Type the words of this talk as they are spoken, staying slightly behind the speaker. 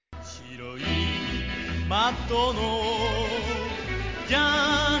白いマットのジ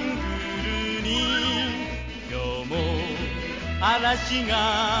ャングルに今日も嵐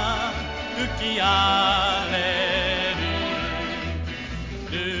が吹き荒れる。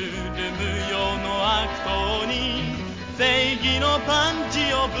ルムよの悪党に正義のパンチ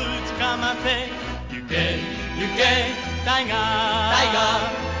をぶちかませ行け行けタイガ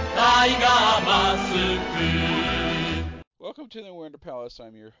ーマスク。Welcome to the Winter Palace.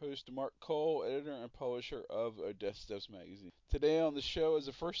 I'm your host, Mark Cole, editor and publisher of Odessa Steps magazine. Today on the show is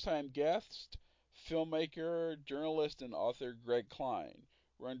a first-time guest, filmmaker, journalist, and author Greg Klein.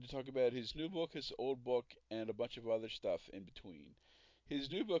 We're going to talk about his new book, his old book, and a bunch of other stuff in between. His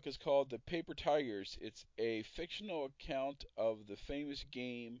new book is called The Paper Tigers. It's a fictional account of the famous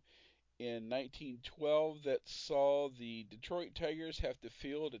game in 1912 that saw the Detroit Tigers have to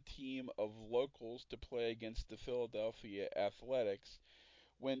field a team of locals to play against the Philadelphia Athletics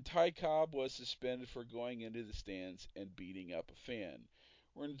when Ty Cobb was suspended for going into the stands and beating up a fan.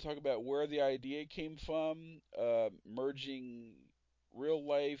 We're going to talk about where the idea came from, merging real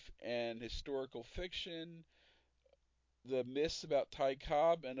life and historical fiction, the myths about Ty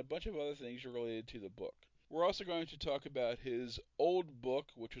Cobb, and a bunch of other things related to the book. We're also going to talk about his old book,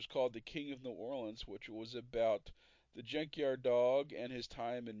 which was called The King of New Orleans, which was about the Junkyard Dog and his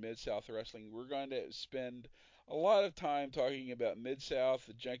time in Mid-South Wrestling. We're going to spend a lot of time talking about Mid-South,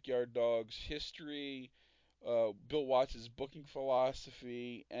 the Junkyard Dog's history, Bill Watts' booking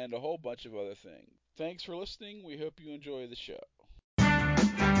philosophy, and a whole bunch of other things. Thanks for listening. We hope you enjoy the show.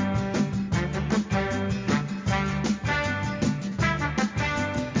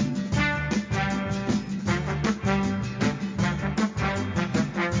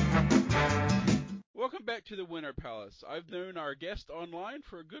 Welcome back to the Winter Palace. I've known our guest online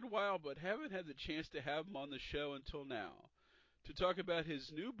for a good while, but haven't had the chance to have him on the show until now. To talk about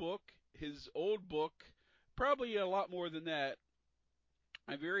his new book, his old book, probably a lot more than that,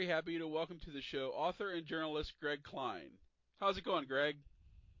 I'm very happy to welcome to the show author and journalist Greg Klein. How's it going, Greg?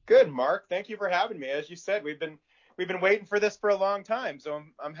 Good, Mark. Thank you for having me. As you said, we've been waiting for this for a long time, so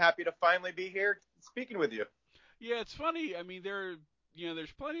I'm happy to finally be here speaking with you. Yeah, it's funny. I mean, there's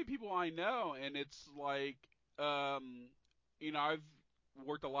plenty of people I know, and it's like, I've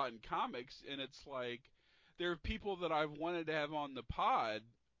worked a lot in comics, and it's like there are people that I've wanted to have on the pod,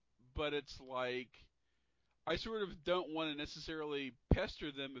 but it's like I sort of don't want to necessarily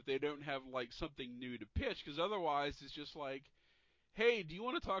pester them if they don't have like something new to pitch, because otherwise it's just like, hey, do you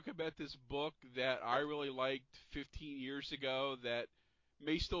want to talk about this book that I really liked 15 years ago that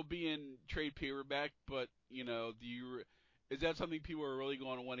may still be in trade paperback, but is that something people are really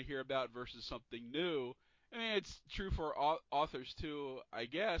going to want to hear about versus something new? I mean, it's true for authors too, I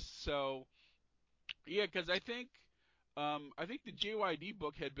guess. So, yeah, because I think the JYD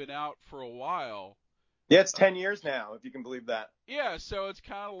book had been out for a while. Yeah, it's 10 years now, if you can believe that. Yeah, so it's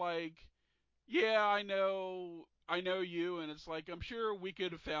kind of like, yeah, I know you, and it's like I'm sure we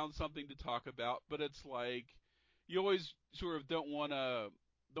could have found something to talk about, but it's like you always sort of don't want to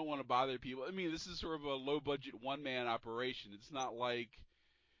bother people. I mean, this is sort of a low budget one man operation. It's not like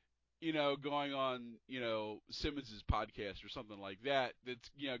going on Simmons's podcast or something like that.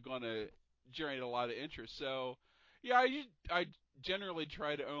 That's going to generate a lot of interest. So yeah, I generally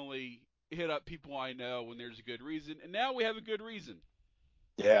try to only hit up people I know when there's a good reason, and now we have a good reason.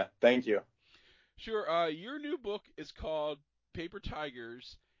 Yeah, thank you. Sure. Your new book is called Paper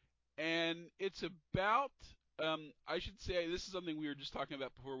Tigers, and it's about. I should say this is something we were just talking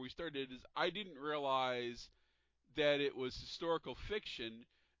about before we started. Is I didn't realize that it was historical fiction,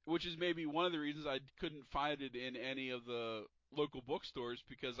 which is maybe one of the reasons I couldn't find it in any of the local bookstores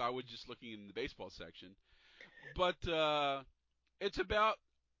because I was just looking in the baseball section. But it's about,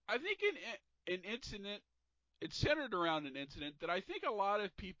 I think, an incident. It's centered around an incident that I think a lot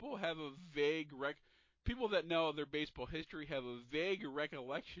of people have a vague people that know their baseball history have a vague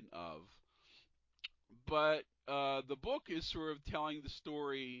recollection of. But the book is sort of telling the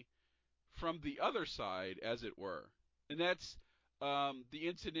story from the other side, as it were, and that's the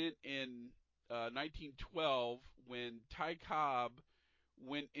incident in 1912 when Ty Cobb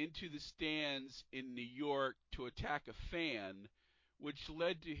went into the stands in New York to attack a fan, which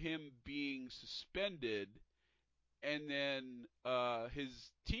led to him being suspended, and then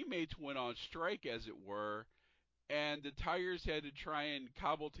his teammates went on strike, as it were, and the Tigers had to try and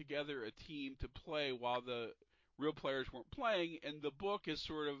cobble together a team to play while the real players weren't playing, and the book is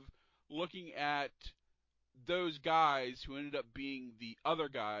sort of looking at those guys who ended up being the other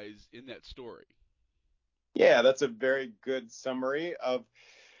guys in that story. Yeah, that's a very good summary of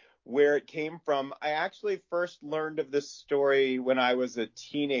where it came from. I actually first learned of this story when I was a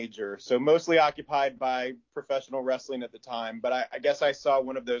teenager, so mostly occupied by professional wrestling at the time. But I guess I saw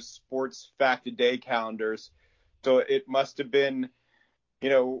one of those sports fact a day calendars, so it must have been,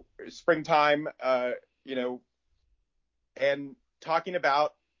 springtime, and talking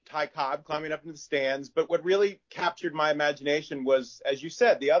about Ty Cobb climbing up into the stands. But what really captured my imagination was, as you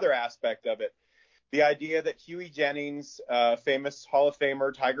said, the other aspect of it. The idea that Huey Jennings, famous Hall of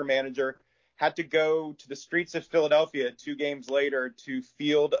Famer, Tiger manager, had to go to the streets of Philadelphia 2 games later to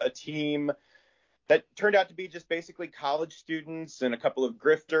field a team that turned out to be just basically college students and a couple of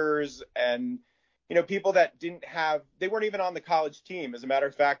grifters and, people that they weren't even on the college team. As a matter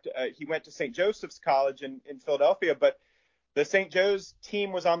of fact, he went to St. Joseph's College in Philadelphia, but the St. Joe's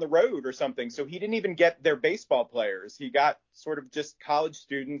team was on the road or something, so he didn't even get their baseball players. He got sort of just college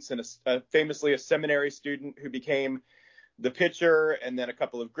students and famously a seminary student who became the pitcher, and then a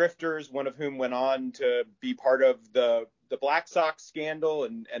couple of grifters, one of whom went on to be part of the Black Sox scandal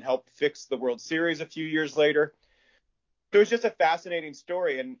and helped fix the World Series a few years later. So it was just a fascinating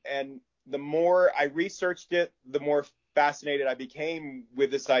story, and the more I researched it, the more fascinated I became with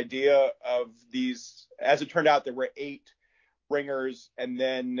this idea of these. As it turned out, there were 8 ringers, and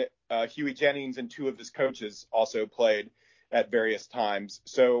then Huey Jennings and 2 of his coaches also played at various times.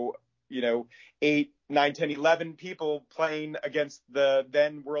 So, 8, 9, 10, 11 people playing against the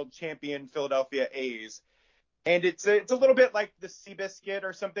then world champion Philadelphia A's. And it's a little bit like the Seabiscuit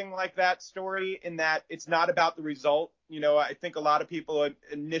or something like that story, in that it's not about the result. I think a lot of people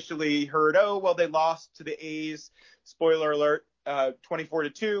initially heard, oh, well, they lost to the A's, spoiler alert,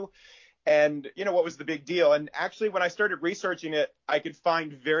 24-2. And, what was the big deal? And actually, when I started researching it, I could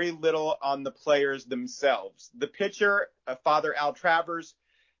find very little on the players themselves. The pitcher, Father Al Travers,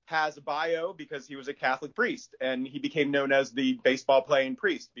 has a bio because he was a Catholic priest, and he became known as the baseball playing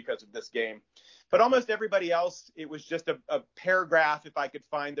priest because of this game. But almost everybody else, it was just a paragraph, if I could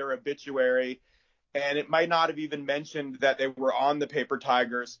find their obituary, and it might not have even mentioned that they were on the Paper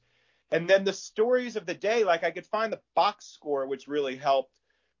Tigers. And then the stories of the day, like I could find the box score, which really helped,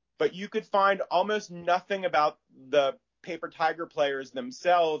 but you could find almost nothing about the Paper Tiger players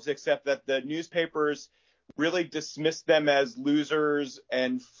themselves, except that the newspapers really dismissed them as losers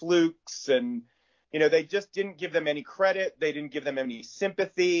and flukes, and they just didn't give them any credit. They didn't give them any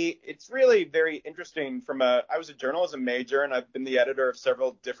sympathy. It's really very interesting. I was a journalism major, and I've been the editor of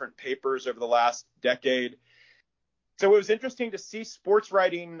several different papers over the last decade. So it was interesting to see sports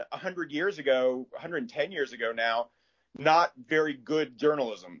writing 100 years ago, 110 years ago now, not very good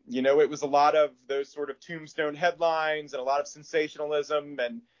journalism. It was a lot of those sort of tombstone headlines and a lot of sensationalism.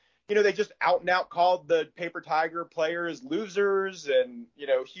 And, they just out and out called the Paper Tiger players losers and,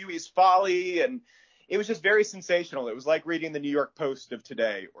 Huey's folly. And it was just very sensational. It was like reading the New York Post of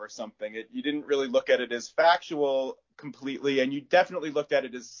today or something. You didn't really look at it as factual completely, and you definitely looked at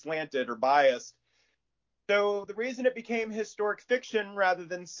it as slanted or biased. So the reason it became historic fiction rather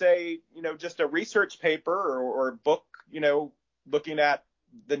than, say, just a research paper or a book, looking at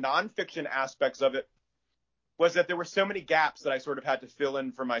the nonfiction aspects of it, was that there were so many gaps that I sort of had to fill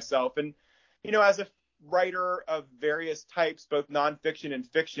in for myself. And, as a writer of various types, both nonfiction and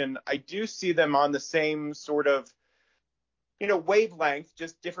fiction, I do see them on the same sort of, wavelength,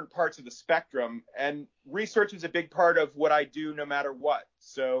 just different parts of the spectrum. And research is a big part of what I do no matter what.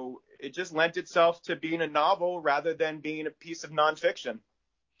 So it just lent itself to being a novel rather than being a piece of nonfiction.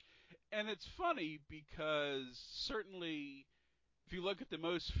 And it's funny because certainly if you look at the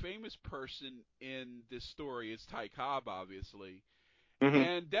most famous person in this story, it's Ty Cobb, obviously. Mm-hmm.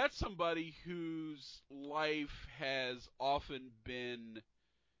 And that's somebody whose life has often been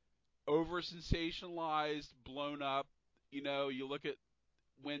over sensationalized, blown up. You look at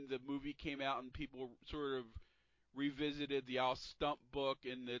when the movie came out and people sort of revisited the Al Stump book,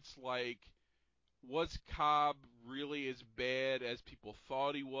 and it's like, was Cobb really as bad as people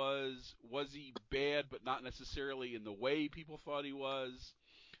thought he was? Was he bad, but not necessarily in the way people thought he was?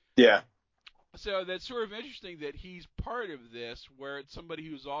 Yeah. So that's sort of interesting that he's part of this, where it's somebody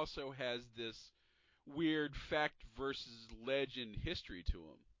who's also has this weird fact versus legend history to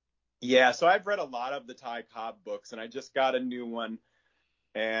him. Yeah. So I've read a lot of the Ty Cobb books, and I just got a new one.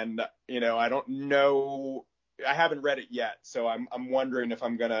 And, I don't know. I haven't read it yet. So I'm wondering if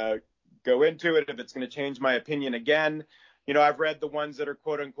I'm going to go into it, if it's going to change my opinion again. I've read the ones that are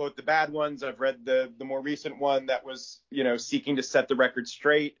quote unquote the bad ones. I've read the more recent one that was, seeking to set the record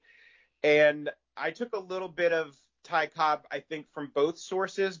straight. And I took a little bit of Ty Cobb, I think, from both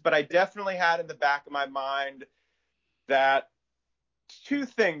sources, but I definitely had in the back of my mind that 2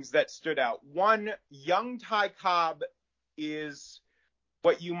 things that stood out. One, young Ty Cobb is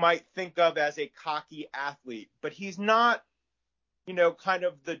what you might think of as a cocky athlete, but he's not, kind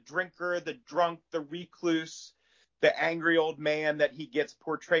of the drinker, the drunk, the recluse, the angry old man that he gets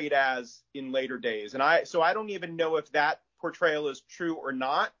portrayed as in later days. So I don't even know if that portrayal is true or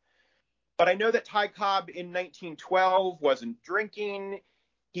not. But I know that Ty Cobb in 1912 wasn't drinking.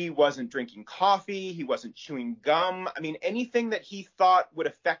 He wasn't drinking coffee. He wasn't chewing gum. I mean, anything that he thought would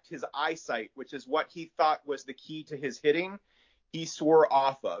affect his eyesight, which is what he thought was the key to his hitting, he swore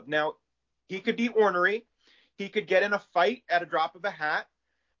off of. Now, he could be ornery. He could get in a fight at a drop of a hat.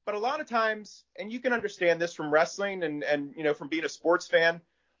 But a lot of times, and you can understand this from wrestling and from being a sports fan,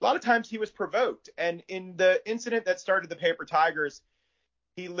 a lot of times he was provoked. And in the incident that started the Paper Tigers,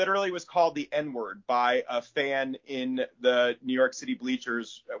 he literally was called the N-word by a fan in the New York City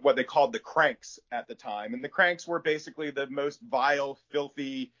bleachers, what they called the Cranks at the time. And the Cranks were basically the most vile,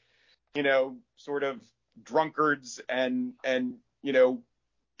 filthy, sort of drunkards and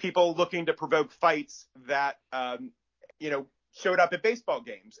people looking to provoke fights that, showed up at baseball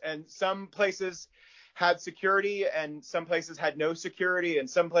games. And some places had security and some places had no security and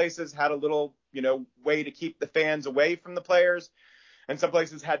some places had a little, way to keep the fans away from the players. And some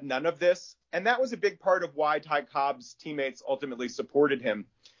places had none of this. And that was a big part of why Ty Cobb's teammates ultimately supported him.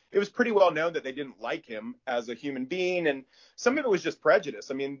 It was pretty well known that they didn't like him as a human being. And some of it was just prejudice.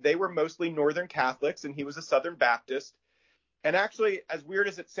 I mean, they were mostly Northern Catholics and he was a Southern Baptist. And actually, as weird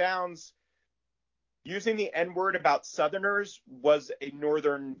as it sounds, using the N-word about Southerners was a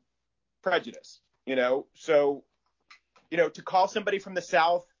Northern prejudice, So, to call somebody from the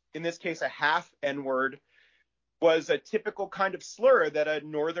South, in this case, a half N-word, was a typical kind of slur that a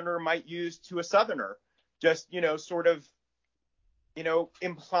Northerner might use to a Southerner, just, sort of,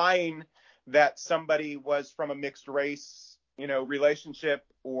 implying that somebody was from a mixed race, relationship,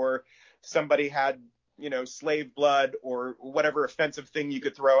 or somebody had, slave blood or whatever offensive thing you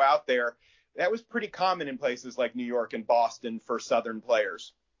could throw out there. That was pretty common in places like New York and Boston for Southern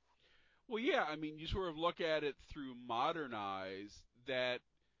players. Well, yeah, I mean, you sort of look at it through modern eyes that,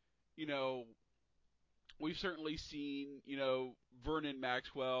 you know, we've certainly seen, Vernon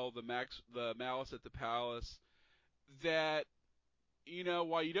Maxwell, the Malice at the Palace, that,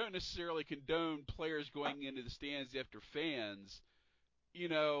 while you don't necessarily condone players going into the stands after fans, you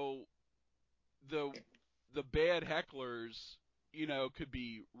know, the the bad hecklers, could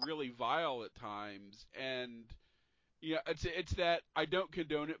be really vile at times, and it's that I don't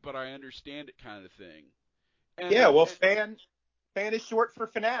condone it, but I understand it kind of thing. Yeah, And, well, and fan is short for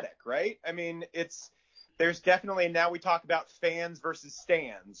fanatic, right? I mean, there's definitely, and now we talk about fans versus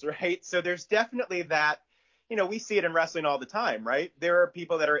stands, right? So there's definitely that, we see it in wrestling all the time, right? There are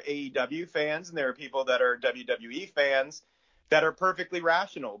people that are AEW fans and there are people that are WWE fans that are perfectly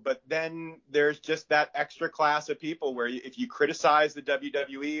rational. But then there's just that extra class of people where if you criticize the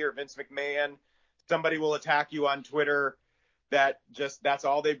WWE or Vince McMahon, somebody will attack you on Twitter that's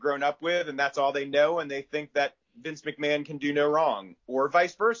all they've grown up with and that's all they know. And they think that Vince McMahon can do no wrong, or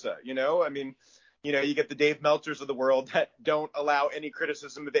vice versa. I mean, you get the Dave Meltzers of the world that don't allow any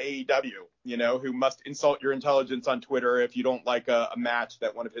criticism of the AEW, who must insult your intelligence on Twitter if you don't like a match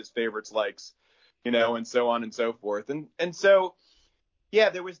that one of his favorites likes, and so on and so forth. And so, yeah,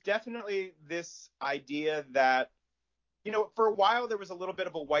 there was definitely this idea that, for a while there was a little bit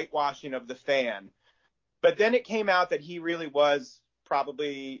of a whitewashing of the fan. But then it came out that he really was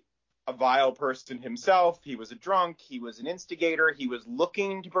probably a vile person himself. He was a drunk. He was an instigator. He was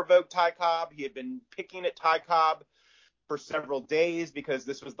looking to provoke Ty Cobb. He had been picking at Ty Cobb for several days because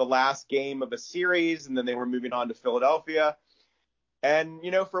this was the last game of a series, and then they were moving on to Philadelphia. And,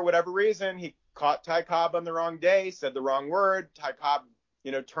 for whatever reason, he caught Ty Cobb on the wrong day, said the wrong word. Ty Cobb,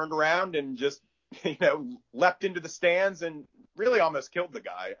 turned around and just, leapt into the stands and really almost killed the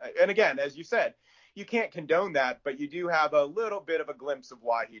guy. And again, as you said, you can't condone that, but you do have a little bit of a glimpse of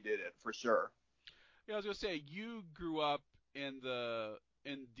why he did it, for sure. yeah, I was gonna say you grew up in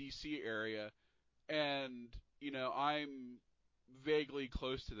DC area, and I'm vaguely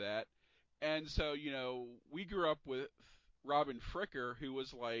close to that, and so we grew up with Robin Fricker, who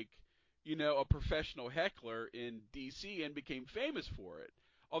was like a professional heckler in DC and became famous for it.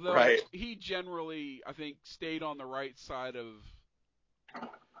 Although Right. he generally, I think, stayed on the right side of.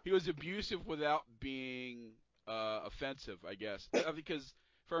 He was abusive without being offensive, I guess. Because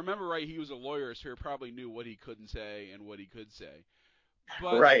if I remember right, he was a lawyer, so he probably knew what he couldn't say and what he could say.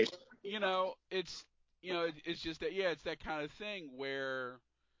 But Right. it's just that it's that kind of thing where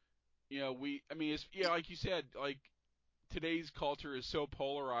I mean, it's like you said, like today's culture is so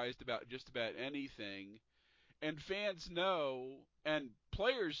polarized about just about anything, and fans know and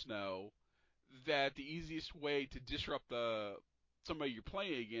players know that the easiest way to disrupt the somebody you're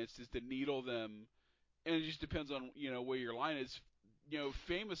playing against is to needle them, and it just depends on where your line is.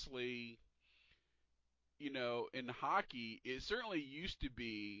 Famously, in hockey, it certainly used to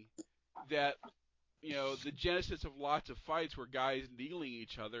be that the genesis of lots of fights were guys needling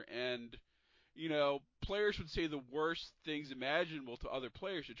each other, and players would say the worst things imaginable to other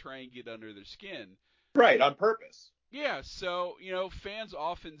players to try and get under their skin. Right, on purpose. Yeah, so fans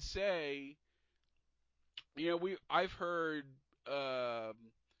often say, I've heard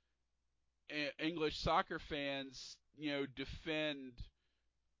English soccer fans, defend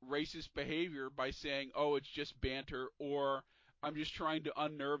racist behavior by saying, "Oh, it's just banter," or "I'm just trying to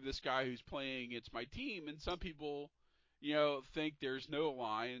unnerve this guy who's playing against my team." And some people, think there's no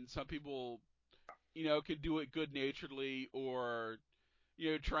line, and some people, can do it good-naturedly or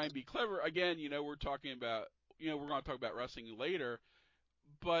try and be clever. Again, we're talking about, we're going to talk about wrestling later,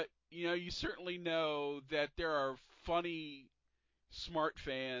 but you certainly know that there are funny, smart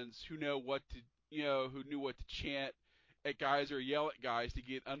fans who know what to, who knew what to chant at guys or yell at guys to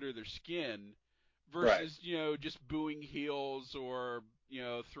get under their skin, Right. versus just booing heels or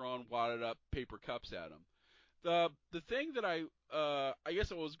throwing wadded up paper cups at them. The thing that I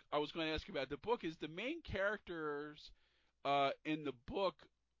guess I was going to ask you about the book is the main characters in the book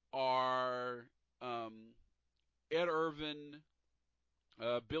are Ed Irvin,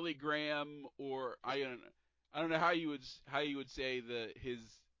 Billy Graham, or I don't know how you would say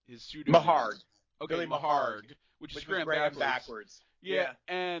his pseudonym. Maharg. Okay, Billy Maharg, Maharg, which is which was Graham Graham backwards. backwards. Yeah,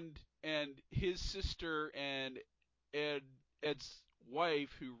 and his sister and Ed Ed's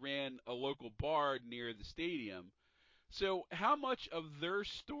wife, who ran a local bar near the stadium. So, how much of their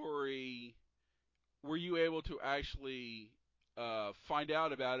story were you able to actually find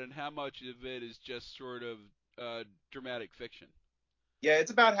out about, and how much of it is just sort of dramatic fiction? Yeah,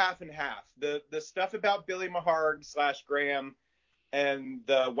 it's about half and half. The stuff about Billy Maharg slash Graham and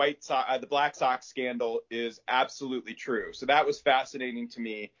the Black Sox scandal is absolutely true. So that was fascinating to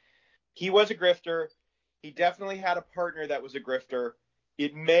me. He was a grifter. He definitely had a partner that was a grifter.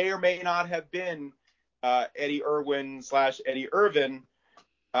 It may or may not have been Eddie Irwin slash Eddie Irvin,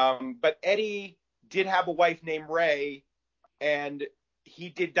 but Eddie did have a wife named Ray, and he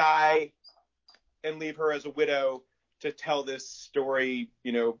did die and leave her as a widow to tell this story,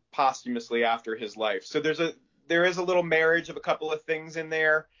 posthumously after his life. So there is a little marriage of a couple of things in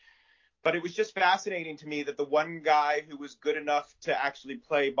there, but it was just fascinating to me that the one guy who was good enough to actually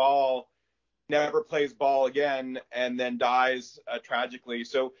play ball never plays ball again and then dies tragically.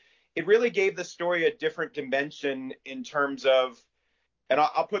 So it really gave the story a different dimension in terms of, and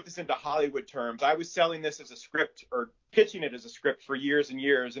I'll put this into Hollywood terms. I was selling this as a script or pitching it as a script for years and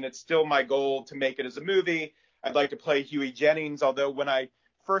years, and it's still my goal to make it as a movie. I'd like to play Huey Jennings, although when I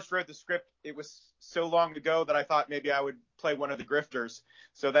first wrote the script, it was so long ago that I thought maybe I would play one of the grifters.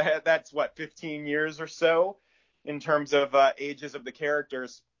 So that's what, 15 years or so in terms of ages of the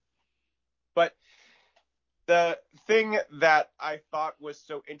characters. But the thing that I thought was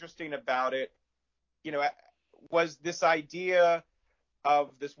so interesting about it, was this idea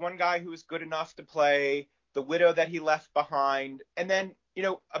of this one guy who was good enough to play, the widow that he left behind. And then,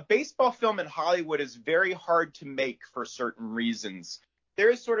 a baseball film in Hollywood is very hard to make for certain reasons. There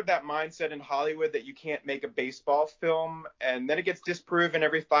is sort of that mindset in Hollywood that you can't make a baseball film, and then it gets disproven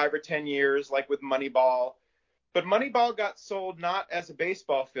every 5 or 10 years, like with Moneyball. But Moneyball got sold not as a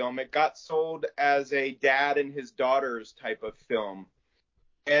baseball film, it got sold as a dad and his daughters type of film.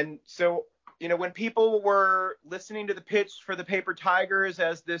 And so, when people were listening to the pitch for the Paper Tigers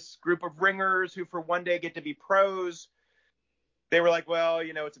as this group of ringers who for one day get to be pros, they were like, well,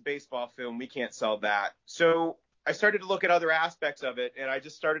 it's a baseball film. We can't sell that. So I started to look at other aspects of it, and I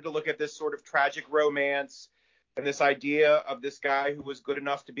just started to look at this sort of tragic romance and this idea of this guy who was good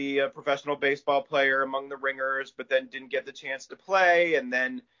enough to be a professional baseball player among the ringers, but then didn't get the chance to play. And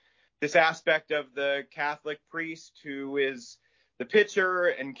then this aspect of the Catholic priest who is the pitcher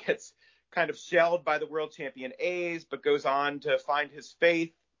and gets kind of shelled by the world champion A's, but goes on to find his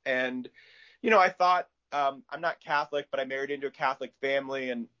faith. And, I thought, I'm not Catholic, but I married into a Catholic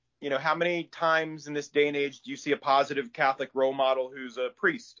family. And, how many times in this day and age do you see a positive Catholic role model who's a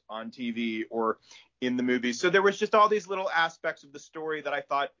priest on TV or in the movies? So there was just all these little aspects of the story that I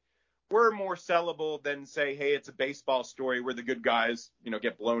thought were more sellable than say, hey, it's a baseball story where the good guys,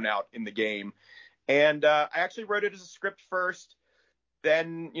 get blown out in the game. And I actually wrote it as a script first.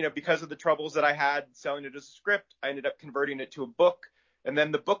 Then, because of the troubles that I had selling it as a script, I ended up converting it to a book. And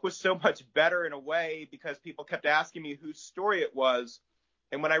then the book was so much better in a way because people kept asking me whose story it was.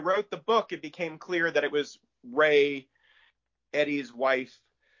 And when I wrote the book, it became clear that it was Ray, Eddie's wife,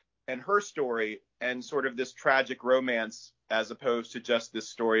 and her story, and sort of this tragic romance. as opposed to just this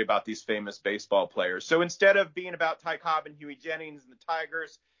story about these famous baseball players. So instead of being about Ty Cobb and Huey Jennings and the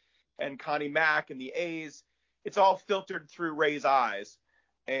Tigers and Connie Mack and the A's, it's all filtered through Ray's eyes.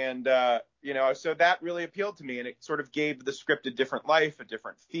 And, so that really appealed to me, and it sort of gave the script a different life, a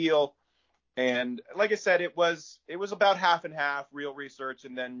different feel. And like I said, it was about half and half, real research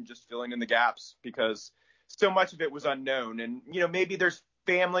and then just filling in the gaps, because so much of it was unknown. And, maybe there's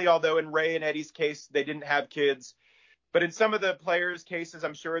family, although in Ray and Eddie's case, they didn't have kids. But in some of the players' cases,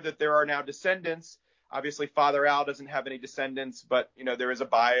 I'm sure that there are now descendants. Obviously, Father Al doesn't have any descendants, but, there is a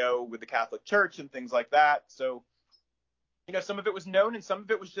bio with the Catholic Church and things like that. So, some of it was known and some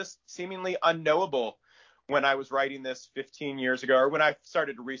of it was just seemingly unknowable when I was writing this 15 years ago, or when I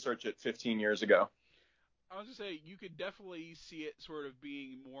started to research it 15 years ago. I was going to say, you could definitely see it sort of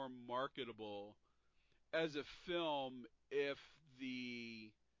being more marketable as a film if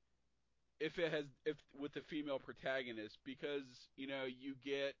with the female protagonist, because you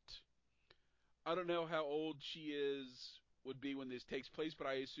get, I don't know how old she would be when this takes place, but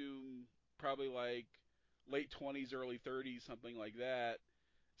I assume probably like late 20s, early 30s, something like that.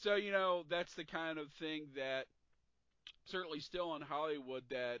 So that's the kind of thing that certainly still in Hollywood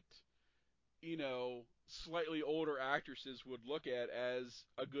that slightly older actresses would look at as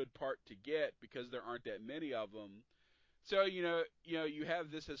a good part to get, because there aren't that many of them. So you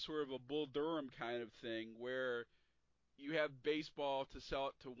have this as sort of a Bull Durham kind of thing, where you have baseball to sell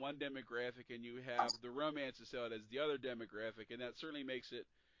it to one demographic, and you have the romance to sell it as the other demographic, and that certainly makes it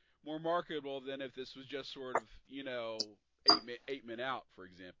more marketable than if this was just sort of eight men out, for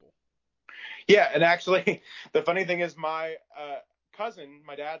example. Yeah, and actually, the funny thing is, my cousin,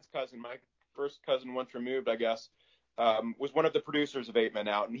 my dad's cousin, my first cousin once removed, I guess, was one of the producers of Eight Men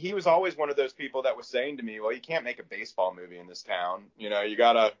Out, and he was always one of those people that was saying to me, "Well, you can't make a baseball movie in this town. You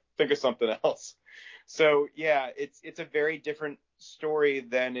gotta think of something else." So yeah, it's a very different story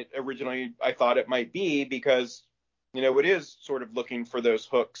than it originally I thought it might be, because it is sort of looking for those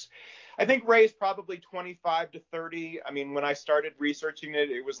hooks. I think Ray's probably 25 to 30. I mean, when I started researching it,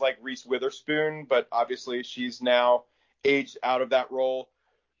 it was like Reese Witherspoon, but obviously she's now aged out of that role.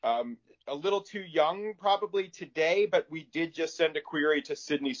 A little too young probably today, but we did just send a query to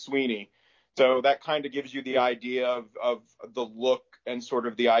Sydney Sweeney. So that kind of gives you the idea of the look and sort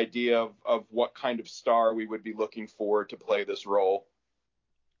of the idea of what kind of star we would be looking for to play this role.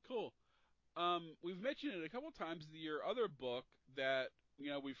 Cool. We've mentioned it a couple times. Your other book that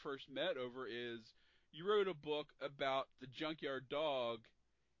we first met over is, you wrote a book about the Junkyard Dog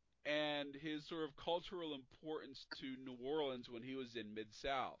and his sort of cultural importance to New Orleans when he was in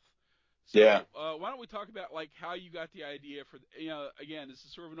Mid-South. So Yeah. why don't we talk about like how you got the idea for, again, this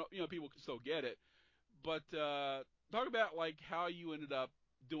is sort of, people can still get it, but talk about like how you ended up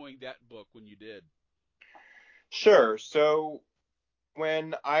doing that book when you did. Sure. So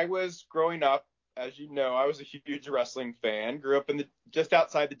when I was growing up, as you know, I was a huge wrestling fan. Grew up in just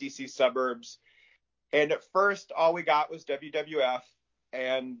outside the DC suburbs, and at first all we got was WWF,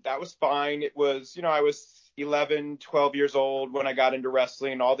 and that was fine. It was, I was 11, 12 years old when I got into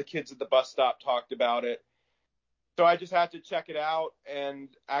wrestling. All the kids at the bus stop talked about it. So I just had to check it out. And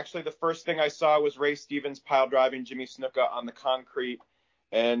actually, the first thing I saw was Ray Stevens pile driving Jimmy Snuka on the concrete.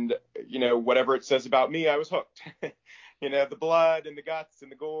 And, whatever it says about me, I was hooked. The blood and the guts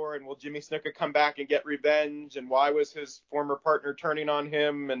and the gore. And will Jimmy Snuka come back and get revenge? And why was his former partner turning on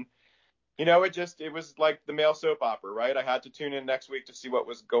him? And, it was like the male soap opera, right? I had to tune in next week to see what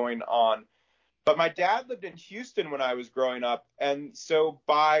was going on. But my dad lived in Houston when I was growing up. And so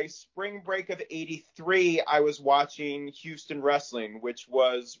by spring break of 83, I was watching Houston wrestling, which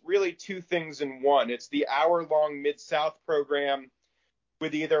was really two things in one. It's the hour-long Mid-South program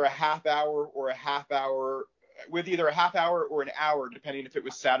with either a half hour or an hour, depending if it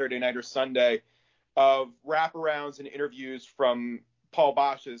was Saturday night or Sunday, of wraparounds and interviews from Paul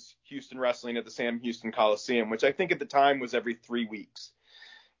Bosch's Houston Wrestling at the Sam Houston Coliseum, which I think at the time was every 3 weeks.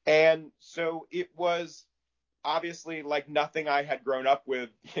 And so it was obviously like nothing I had grown up with,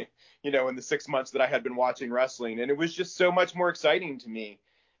 in the 6 months that I had been watching wrestling. And it was just so much more exciting to me.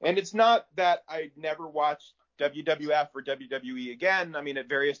 And it's not that I never watched WWF or WWE again. I mean, at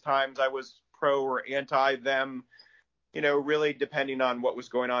various times I was pro or anti them, really depending on what was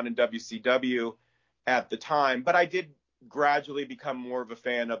going on in WCW at the time. But I did gradually become more of a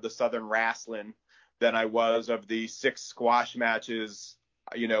fan of the Southern Wrestling than I was of the 6 squash matches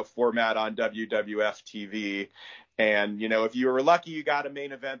format on WWF TV. And, if you were lucky, you got a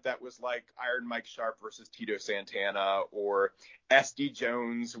main event that was like Iron Mike Sharp versus Tito Santana, or SD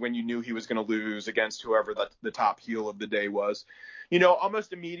Jones when you knew he was going to lose against whoever the top heel of the day was.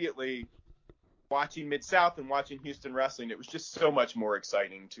 Almost immediately watching Mid-South and watching Houston wrestling, it was just so much more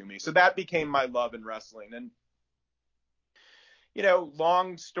exciting to me. So that became my love in wrestling. And,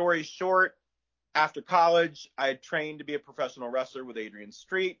 long story short, after college, I had trained to be a professional wrestler with Adrian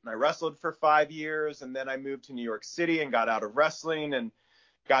Street, and I wrestled for 5 years. And then I moved to New York City and got out of wrestling and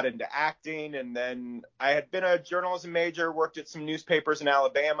got into acting. And then I had been a journalism major, worked at some newspapers in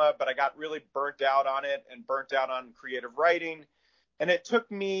Alabama, but I got really burnt out on it and burnt out on creative writing. And it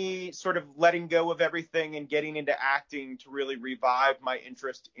took me sort of letting go of everything and getting into acting to really revive my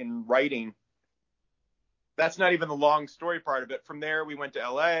interest in writing. That's not even the long story part of it. From there, we went to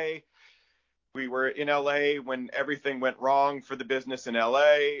LA. We were in LA when everything went wrong for the business in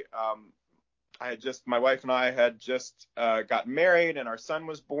LA. My wife and I had just gotten married and our son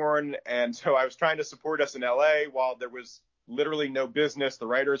was born. And so I was trying to support us in LA while there was literally no business. The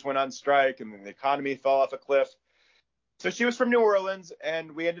writers went on strike and then the economy fell off a cliff. So she was from New Orleans,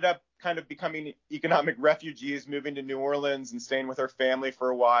 and we ended up kind of becoming economic refugees, moving to New Orleans and staying with her family for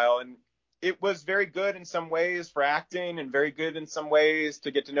a while. And it was very good in some ways for acting and very good in some ways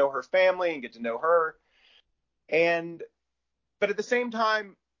to get to know her family and get to know her. But at the same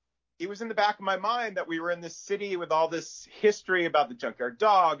time, it was in the back of my mind that we were in this city with all this history about the Junkyard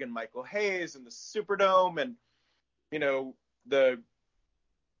Dog and Michael Hayes and the Superdome and, the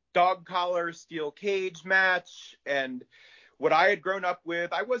dog collar steel cage match and what I had grown up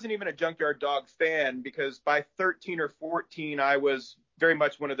with. I wasn't even a Junkyard Dog fan because by 13 or 14, I was very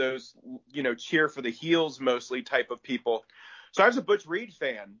much one of those, cheer for the heels mostly type of people. So I was a Butch Reed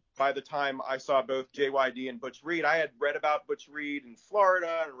fan by the time I saw both JYD and Butch Reed. I had read about Butch Reed in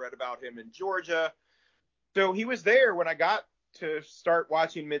Florida and read about him in Georgia. So he was there when I got to start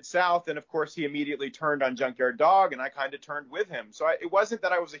watching Mid-South, and of course he immediately turned on Junkyard Dog, and I kind of turned with him. So it wasn't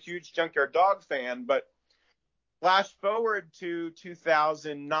that I was a huge Junkyard Dog fan, but flash forward to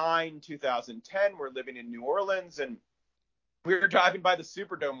 2009, 2010, we're living in New Orleans, and we were driving by the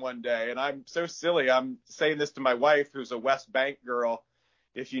Superdome one day, and I'm so silly. I'm saying this to my wife, who's a West Bank girl.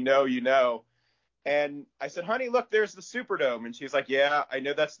 If you know, you know. And I said, honey, look, there's the Superdome. And she's like, yeah, I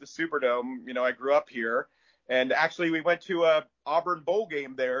know that's the Superdome. I grew up here. And actually, we went to a Auburn Bowl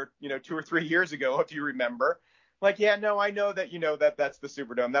game there, 2 or 3 years ago, if you remember. Like, yeah, no, I know that, that's the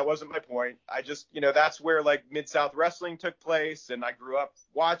Superdome. That wasn't my point. I just, that's where like Mid-South Wrestling took place. And I grew up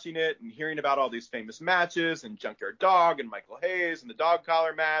watching it and hearing about all these famous matches and Junkyard Dog and Michael Hayes and the dog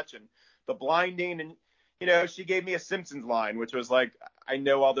collar match and the blinding. And, she gave me a Simpsons line, which was like, I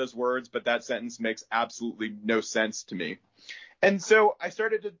know all those words, but that sentence makes absolutely no sense to me. And so I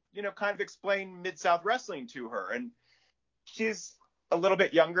started to, kind of explain Mid-South Wrestling to her. And she's a little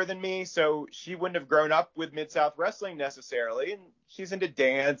bit younger than me, so she wouldn't have grown up with Mid-South Wrestling necessarily. And she's into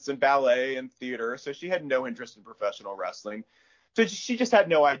dance and ballet and theater, so she had no interest in professional wrestling. So she just had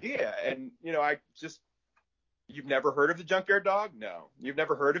no idea. And, you've never heard of the Junkyard Dog? No. You've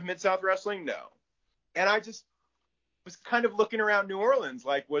never heard of Mid-South Wrestling? No. And I just was kind of looking around New Orleans,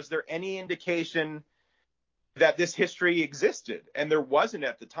 like, was there any indication that this history existed? And there wasn't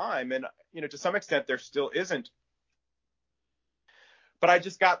at the time. And, to some extent, there still isn't. But I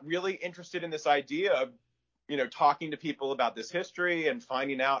just got really interested in this idea of, talking to people about this history and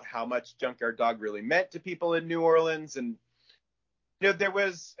finding out how much Junkyard Dog really meant to people in New Orleans. And, there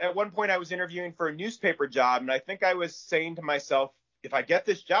was, at one point I was interviewing for a newspaper job, and I think I was saying to myself, if I get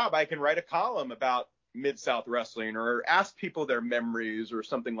this job, I can write a column about Mid-South Wrestling or ask people their memories or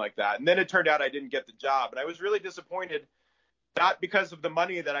something like that. And then it turned out I didn't get the job. And I was really disappointed, not because of the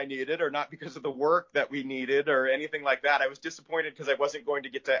money that I needed or not because of the work that we needed or anything like that. I was disappointed because I wasn't going to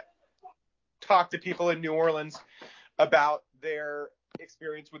get to talk to people in New Orleans about their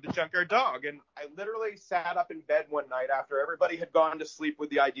experience with the Junkyard Dog. And I literally sat up in bed one night after everybody had gone to sleep with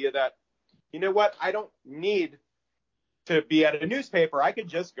the idea that, you know what, I don't need to be at a newspaper. I could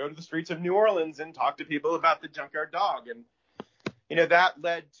just go to the streets of New Orleans and talk to people about the Junkyard Dog. And, that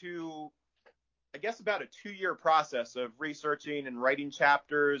led to, I guess, about a 2-year process of researching and writing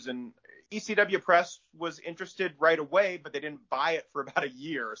chapters. And ECW Press was interested right away, but they didn't buy it for about a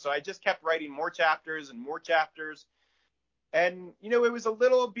year. So I just kept writing more chapters and more chapters. And, it was a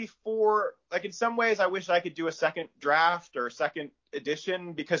little before, like, in some ways I wish I could do a second draft or a second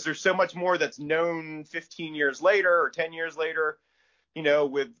edition, because there's so much more that's known 15 years later or 10 years later,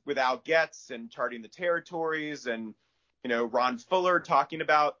 with Al Getz and charting the territories and, Ron Fuller talking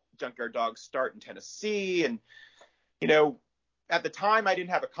about Junkyard Dog's start in Tennessee. And, at the time I didn't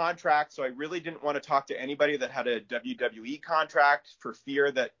have a contract, so I really didn't want to talk to anybody that had a WWE contract for fear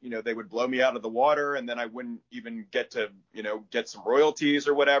that, they would blow me out of the water and then I wouldn't even get to, get some royalties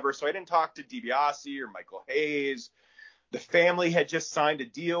or whatever. So I didn't talk to DiBiase or Michael Hayes The family had just signed a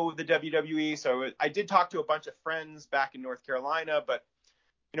deal with the WWE. So I did talk to a bunch of friends back in North Carolina, but,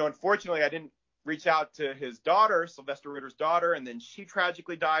 unfortunately I didn't reach out to his daughter, Sylvester Ritter's daughter, and then she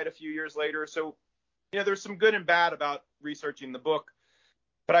tragically died a few years later. So, there's some good and bad about researching the book.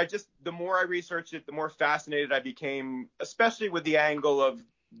 But the more I researched it, the more fascinated I became, especially with the angle of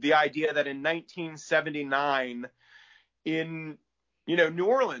the idea that in 1979 in, New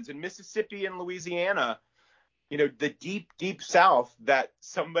Orleans and Mississippi and Louisiana, the deep, deep South, that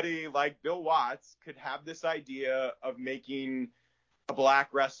somebody like Bill Watts could have this idea of making a black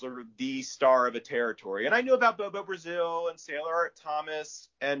wrestler the star of a territory. And I knew about Bobo Brazil and Sailor Art Thomas,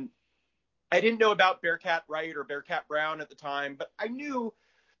 and I didn't know about Bearcat Wright or Bearcat Brown at the time, but I knew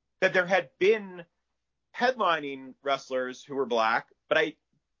that there had been headlining wrestlers who were black, but I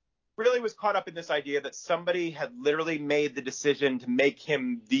really was caught up in this idea that somebody had literally made the decision to make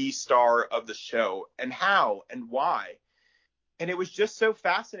him the star of the show, and how and why. And it was just so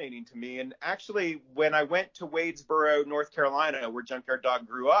fascinating to me. And actually, when I went to Wadesboro, North Carolina, where Junkyard Dog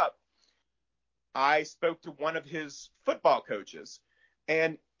grew up, I spoke to one of his football coaches,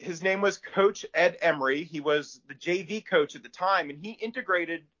 and his name was Coach Ed Emery. He was the JV coach at the time, and he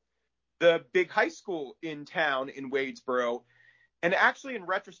integrated the big high school in town in Wadesboro. And actually, in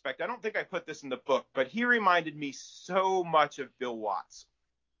retrospect, I don't think I put this in the book, but he reminded me so much of Bill Watts,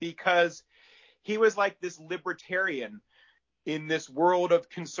 because he was like this libertarian in this world of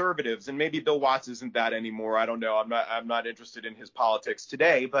conservatives. And maybe Bill Watts isn't that anymore. I don't know. I'm not interested in his politics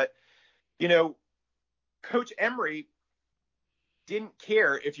today. But, Coach Emery didn't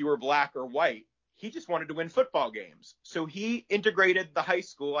care if you were black or white. He just wanted to win football games. So he integrated the high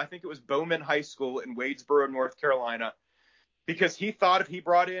school. I think it was Bowman High School in Wadesboro, North Carolina, because he thought if he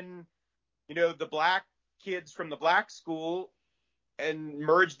brought in, the black kids from the black school and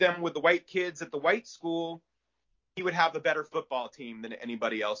merged them with the white kids at the white school, he would have a better football team than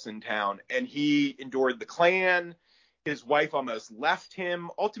anybody else in town. And he endured the Klan. His wife almost left him.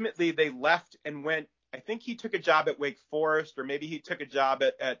 Ultimately, they left and went. I think he took a job at Wake Forest, or maybe he took a job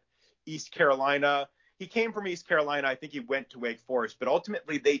at East Carolina. He came from East Carolina. I think he went to Wake Forest, but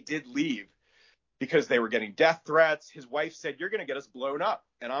ultimately they did leave because they were getting death threats. His wife said, "You're going to get us blown up,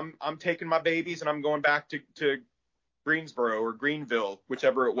 and I'm taking my babies and I'm going back to Greensboro or Greenville,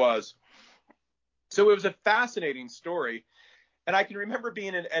 whichever it was." So it was a fascinating story. And I can remember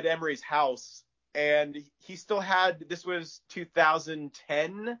being at Emery's house, and he still had, this was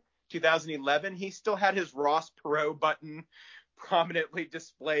 2010, 2011, he still had his Ross Perot button prominently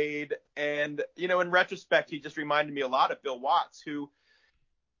displayed. And, in retrospect, he just reminded me a lot of Bill Watts, who,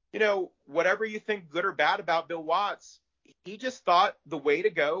 whatever you think good or bad about Bill Watts, he just thought the way to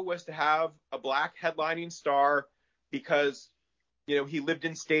go was to have a black headlining star, because, he lived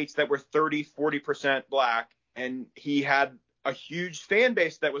in states that were 30, 40% black, and he had a huge fan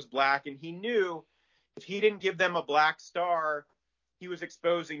base that was black. And he knew if he didn't give them a black star, he was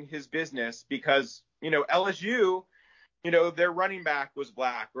exposing his business, because, LSU, their running back was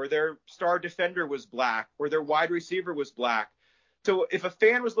black, or their star defender was black, or their wide receiver was black. So if a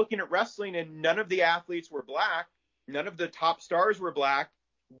fan was looking at wrestling and none of the athletes were black, none of the top stars were black,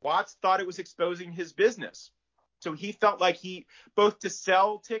 Watts thought it was exposing his business. So he felt like both to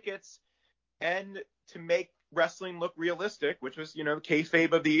sell tickets and to make wrestling look realistic, which was,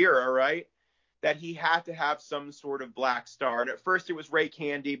 kayfabe of the era, right? That he had to have some sort of black star. And at first it was Ray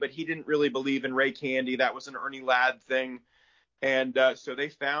Candy, but he didn't really believe in Ray Candy. That was an Ernie Ladd thing. And so they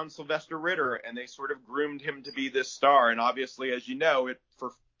found Sylvester Ritter, and they sort of groomed him to be this star. And obviously, as you know, for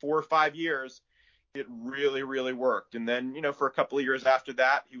 4 or 5 years, it really, really worked. And then, for a couple of years after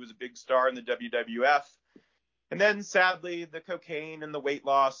that, he was a big star in the WWF. And then sadly, the cocaine and the weight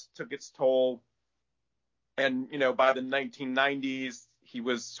loss took its toll. And, by the 1990s, he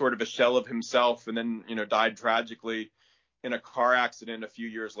was sort of a shell of himself, and then, died tragically in a car accident a few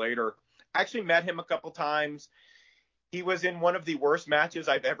years later. I actually met him a couple times. He was in one of the worst matches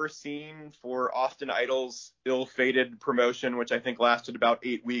I've ever seen for Austin Idol's ill-fated promotion, which I think lasted about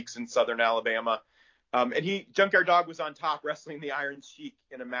 8 weeks in Southern Alabama. And Junkyard Dog was on top wrestling the Iron Sheik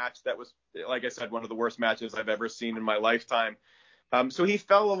in a match that was, like I said, one of the worst matches I've ever seen in my lifetime. So he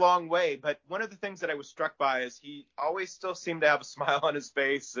fell a long way. But one of the things that I was struck by is he always still seemed to have a smile on his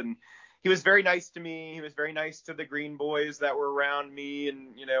face. And he was very nice to me. He was very nice to the Green Boys that were around me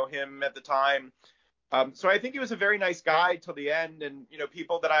and, him at the time. So I think he was a very nice guy till the end. And,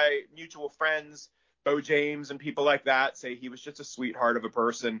 people that mutual friends, Bo James and people like that, say he was just a sweetheart of a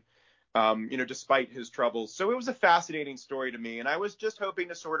person. Despite his troubles. So it was a fascinating story to me. And I was just hoping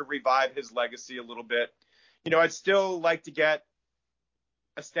to sort of revive his legacy a little bit. I'd still like to get,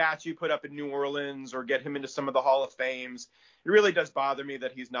 a statue put up in New Orleans or get him into some of the Hall of Fames. It really does bother me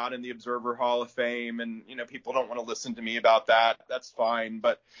that he's not in the Observer Hall of Fame, and people don't want to listen to me about that. That's fine,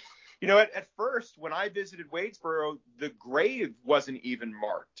 but at first when I visited Wadesboro, the grave wasn't even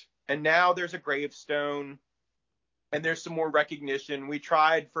marked, and now there's a gravestone and there's some more recognition. We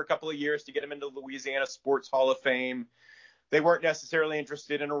tried for a couple of years to get him into Louisiana Sports Hall of Fame. They weren't necessarily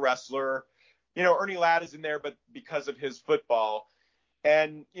interested in a wrestler. Ernie Ladd is in there, but because of his football.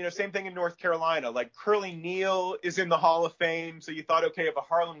 And, same thing in North Carolina. Like Curly Neal is in the Hall of Fame. So you thought, okay, if a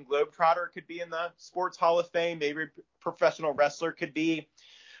Harlem Globetrotter could be in the Sports Hall of Fame, maybe a professional wrestler could be.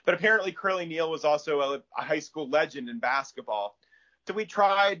 But apparently Curly Neal was also a high school legend in basketball. So we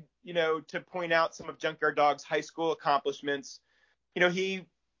tried, to point out some of Junkyard Dog's high school accomplishments. He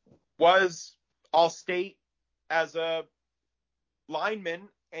was all-state as a lineman,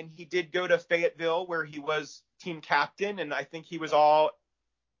 and he did go to Fayetteville where he was team captain, and I think it was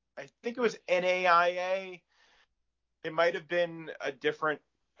NAIA. It might have been a different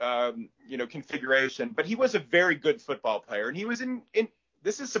configuration, but he was a very good football player, and he was in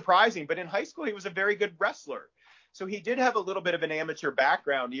this is surprising, but in high school he was a very good wrestler. So he did have a little bit of an amateur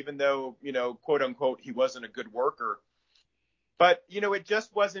background, even though, quote unquote, he wasn't a good worker. But, it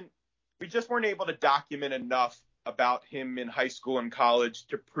just wasn't, we just weren't able to document enough about him in high school and college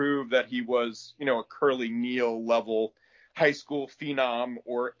to prove that he was, a Curly Neal level high school phenom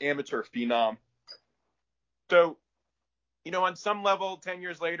or amateur phenom. So, on some level, 10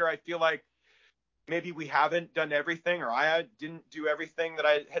 years later, I feel like maybe we haven't done everything, or I didn't do everything that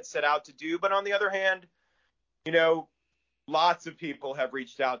I had set out to do. But on the other hand, lots of people have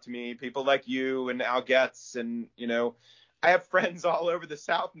reached out to me, people like you and Al Getz, and, I have friends all over the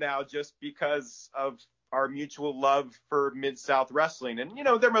South now just because of our mutual love for Mid-South wrestling. And,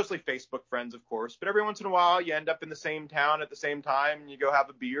 they're mostly Facebook friends, of course, but every once in a while you end up in the same town at the same time and you go have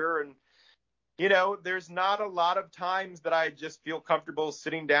a beer. And, there's not a lot of times that I just feel comfortable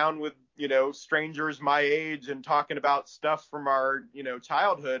sitting down with, strangers my age and talking about stuff from our,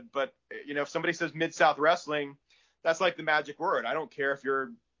 childhood. But, if somebody says Mid-South wrestling, that's like the magic word. I don't care if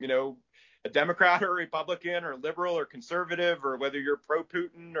you're, a Democrat or a Republican or liberal or conservative, or whether you're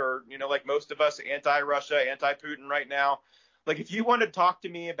pro-Putin or, like most of us, anti-Russia, anti-Putin right now. Like, if you want to talk to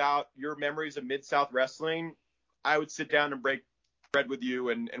me about your memories of Mid-South wrestling, I would sit down and break bread with you,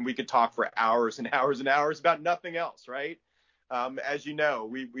 and we could talk for hours and hours and hours about nothing else, right? As you know,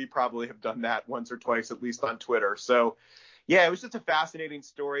 we probably have done that once or twice, at least on Twitter. So, yeah, it was just a fascinating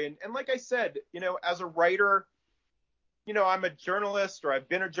story. And like I said, as a writer, I'm a journalist, or I've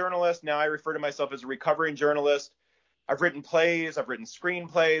been a journalist. Now I refer to myself as a recovering journalist. I've written plays, I've written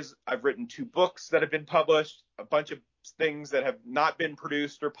screenplays, I've written 2 books that have been published, a bunch of things that have not been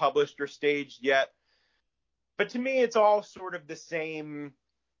produced or published or staged yet. But to me, it's all sort of the same,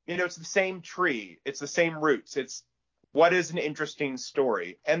 it's the same tree. It's the same roots. It's what is an interesting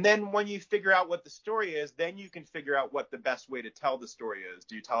story. And then when you figure out what the story is, then you can figure out what the best way to tell the story is.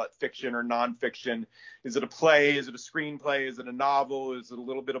 Do you tell it fiction or nonfiction? Is it a play? Is it a screenplay? Is it a novel? Is it a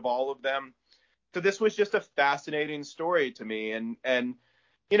little bit of all of them? So this was just a fascinating story to me. And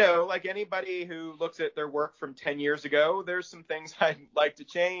like anybody who looks at their work from 10 years ago, there's some things I'd like to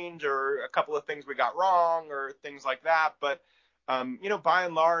change, or a couple of things we got wrong, or things like that. But by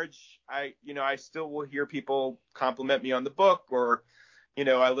and large, I still will hear people compliment me on the book, or,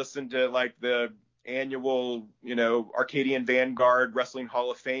 I listen to like the annual, Arcadian Vanguard Wrestling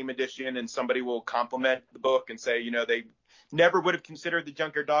Hall of Fame edition, and somebody will compliment the book and say, they never would have considered the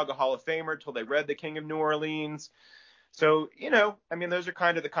Junkyard Dog a Hall of Famer till they read The King of New Orleans. So, those are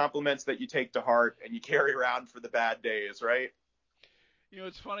kind of the compliments that you take to heart and you carry around for the bad days, right?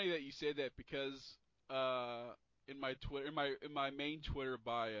 It's funny that you say that, because in my Twitter, in my main Twitter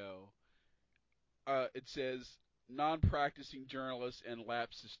bio, it says non-practicing journalist and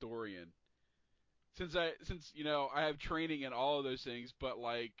lapsed historian. Since I have training in all of those things, but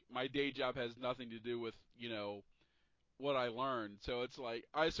like my day job has nothing to do with what I learned. So it's like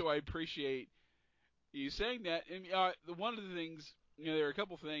I appreciate you saying that. And one of the things, there are a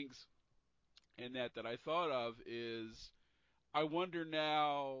couple things in that I thought of is, I wonder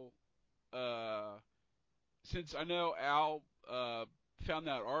now, since I know Al found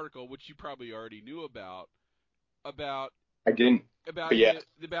that article, which you probably already knew about I didn't, but yeah.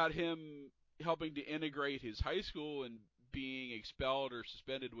 about him helping to integrate his high school and being expelled or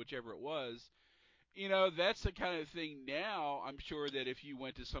suspended, whichever it was. That's the kind of thing now. I'm sure that if you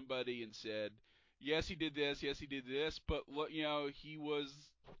went to somebody and said, yes, he did this, but look, he was,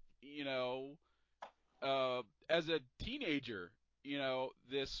 as a teenager,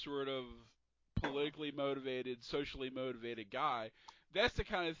 this sort of politically motivated, socially motivated guy, that's the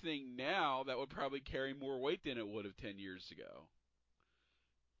kind of thing now that would probably carry more weight than it would have 10 years ago.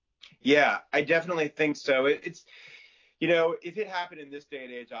 Yeah, I definitely think so. It's, if it happened in this day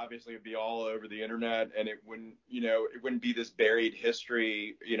and age, obviously it'd be all over the internet, and it wouldn't be this buried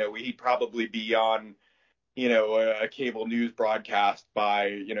history. He'd probably be on, a cable news broadcast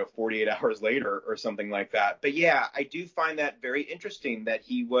by, 48 hours later or something like that. But yeah, I do find that very interesting that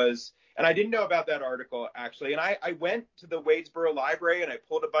he was, and I didn't know about that article actually. And I went to the Wadesboro Library and I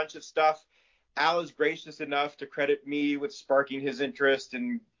pulled a bunch of stuff. Al is gracious enough to credit me with sparking his interest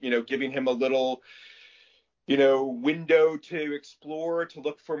and, giving him a little, window to explore, to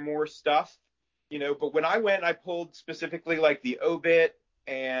look for more stuff. But when I went, I pulled specifically like the obit,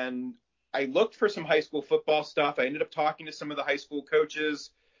 and I looked for some high school football stuff. I ended up talking to some of the high school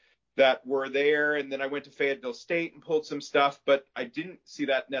coaches that were there, and then I went to Fayetteville State and pulled some stuff, but I didn't see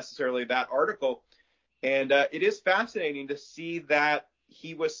that article. And it is fascinating to see that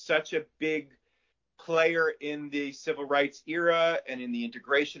he was such a big player in the civil rights era and in the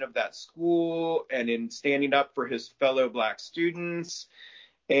integration of that school and in standing up for his fellow Black students.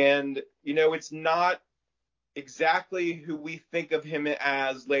 And, it's not exactly who we think of him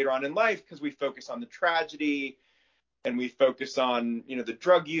as later on in life, because we focus on the tragedy and we focus on, the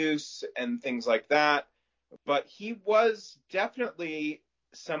drug use and things like that. But he was definitely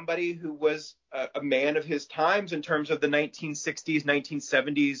somebody who was a man of his times in terms of the 1960s,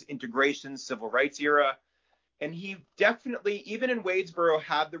 1970s integration civil rights era. And he definitely, even in Wadesboro,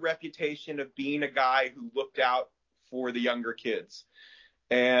 had the reputation of being a guy who looked out for the younger kids.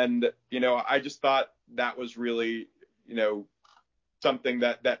 And, I just thought that was really, something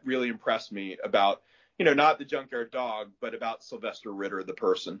that really impressed me about, not the junkyard dog, but about Sylvester Ritter, the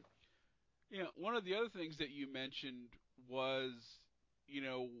person. One of the other things that you mentioned was,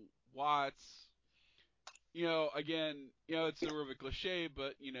 Watts. Again, it's sort of a cliche,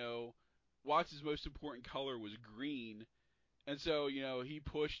 but Watts' most important color was green, and so he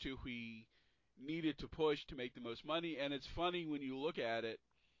pushed who he needed to push to make the most money. And it's funny when you look at it.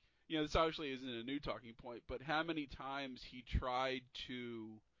 This obviously isn't a new talking point, but how many times he tried to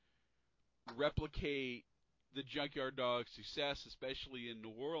replicate the Junkyard Dog's success, especially in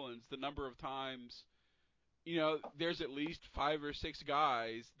New Orleans, the number of times, there's at least 5 or 6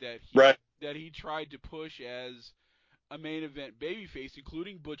 guys Right. that he tried to push as a main event babyface,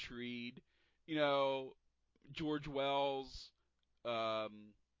 including Butch Reed, George Wells, the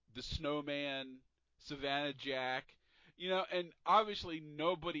Snowman, Savannah Jack, and obviously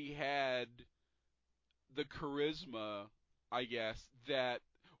nobody had the charisma, I guess, that,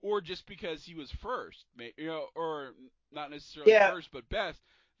 or just because he was first, or not necessarily Yeah. first, but best,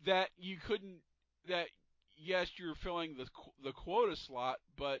 that you couldn't, that yes, you're filling the quota slot,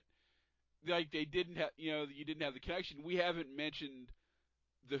 but like they didn't have, you didn't have the connection. We haven't mentioned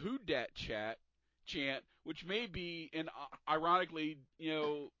the Who Dat chant, which may be, and ironically,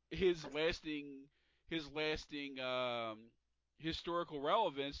 his lasting historical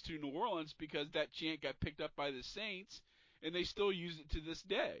relevance to New Orleans, because that chant got picked up by the Saints and they still use it to this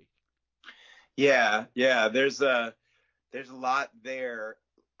day. Yeah. There's a lot there.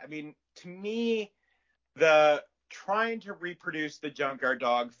 I mean, to me, the trying to reproduce the junkyard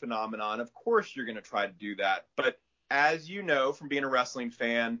dog phenomenon, of course you're going to try to do that. But as you know from being a wrestling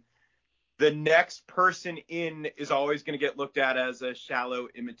fan, the next person in is always going to get looked at as a shallow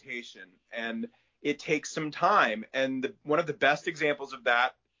imitation. And it takes some time. And one of the best examples of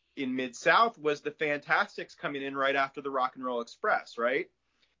that in Mid-South was the Fantastics coming in right after the Rock and Roll Express, right?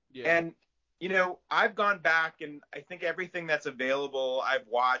 Yeah. And, I've gone back and I think everything that's available I've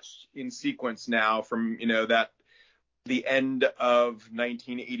watched in sequence now from, the end of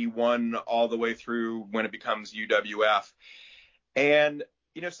 1981 all the way through when it becomes UWF. And,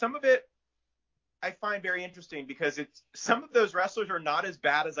 some of it I find very interesting because some of those wrestlers are not as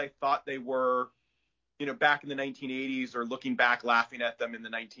bad as I thought they were, back in the 1980s, or looking back laughing at them in the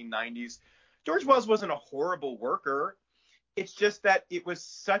 1990s. George Wells wasn't a horrible worker. It's just that it was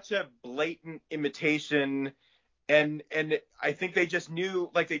such a blatant imitation, and I think they just knew,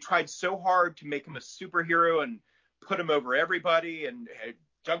 like, they tried so hard to make him a superhero and put him over everybody, and hey,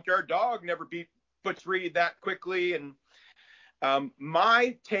 Junkyard Dog never beat Butch Reed that quickly. And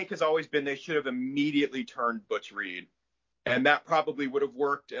my take has always been they should have immediately turned Butch Reed, and that probably would have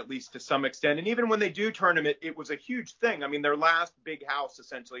worked at least to some extent. And even when they do turn him, it was a huge thing. I mean, their last big house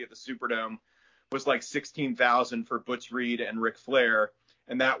essentially at the Superdome was like 16,000 for Butch Reed and Ric Flair,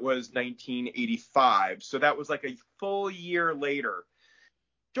 and that was 1985. So that was like a full year later.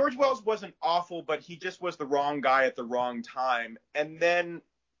 George Wells wasn't awful, but he just was the wrong guy at the wrong time. And then,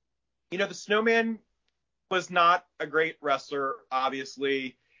 the Snowman was not a great wrestler.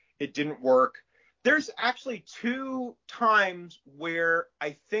 Obviously, it didn't work. There's actually 2 times where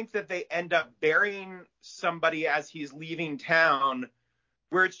I think that they end up burying somebody as he's leaving town,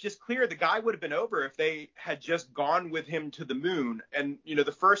 where it's just clear the guy would have been over if they had just gone with him to the moon. And,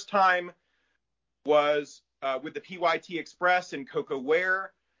 the first time was with the PYT Express and Coco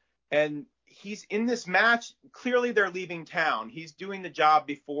Ware. And he's in this match. Clearly, they're leaving town. He's doing the job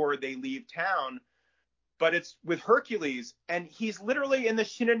before they leave town. But it's with Hercules, and he's literally in the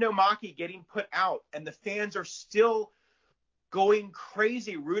Shinnomaki getting put out, and the fans are still going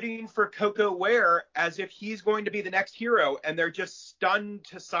crazy, rooting for Coco Ware as if he's going to be the next hero, and they're just stunned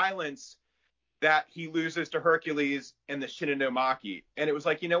to silence that he loses to Hercules in the Shinnomaki. And it was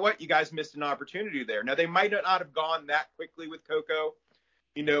like, you know what? You guys missed an opportunity there. Now, they might not have gone that quickly with Coco,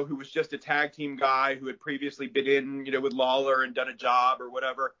 who was just a tag team guy who had previously been in, with Lawler and done a job or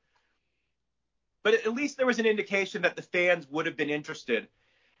whatever. But at least there was an indication that the fans would have been interested.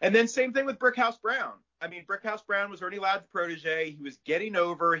 And then same thing with Brickhouse Brown. I mean, Brickhouse Brown was Ernie Ladd's protege. He was getting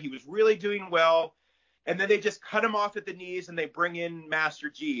over. He was really doing well. And then they just cut him off at the knees and they bring in Master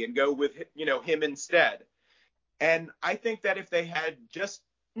G and go with, him instead. And I think that if they had just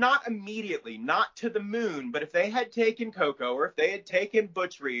not immediately, not to the moon, but if they had taken Coco, or if they had taken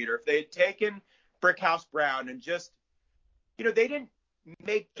Butch Reed, or if they had taken Brickhouse Brown and just, they didn't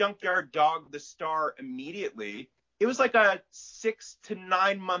make Junkyard Dog the star immediately. It was like a 6 to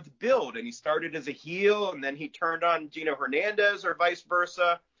 9 month build, and he started as a heel, and then he turned on Gino Hernandez or vice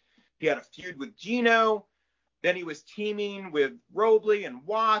versa. He had a feud with Gino. Then he was teaming with Robley and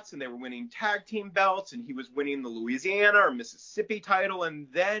Watts, and they were winning tag team belts, and he was winning the Louisiana or Mississippi title, and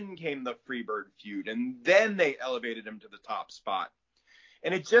then came the Freebird feud, and then they elevated him to the top spot.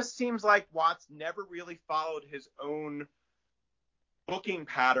 And it just seems like Watts never really followed his own booking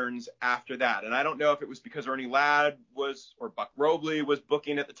patterns after that. And I don't know if it was because Ernie Ladd or Buck Robley was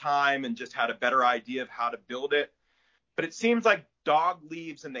booking at the time and just had a better idea of how to build it. But it seems like Dog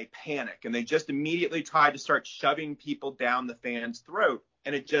leaves and they panic, and they just immediately try to start shoving people down the fan's throat,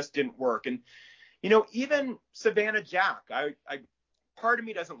 and it just didn't work. And, even Savannah Jack, I part of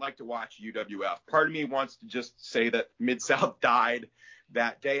me doesn't like to watch UWF. Part of me wants to just say that Mid-South died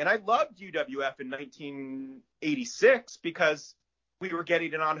that day. And I loved UWF in 1986 because we were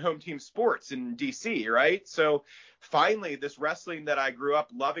getting it on home team sports in DC, right? So finally, this wrestling that I grew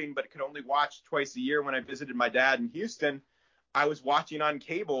up loving but could only watch twice a year when I visited my dad in Houston, I was watching on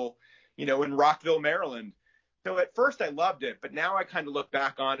cable, in Rockville, Maryland. So at first I loved it, but now I kind of look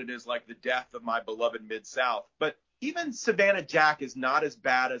back on it as like the death of my beloved Mid-South. But even Savannah Jack is not as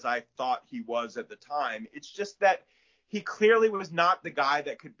bad as I thought he was at the time. It's just that he clearly was not the guy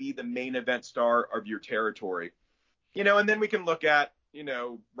that could be the main event star of your territory. And then we can look at,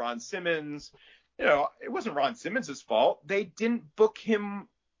 Ron Simmons. It wasn't Ron Simmons' fault. They didn't book him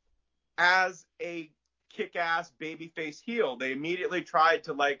as a kick-ass babyface heel. They immediately tried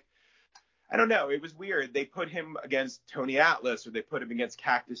to, I don't know. It was weird. They put him against Tony Atlas, or they put him against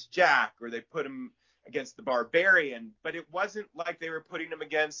Cactus Jack, or they put him against the Barbarian. But it wasn't like they were putting him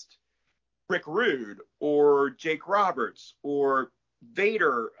against Rick Rude or Jake Roberts or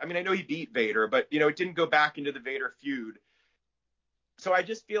Vader. I mean, I know he beat Vader, but, it didn't go back into the Vader feud. So I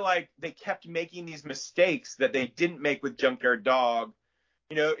just feel like they kept making these mistakes that they didn't make with Junkyard Dog.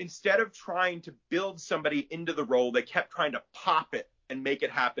 Instead of trying to build somebody into the role, they kept trying to pop it and make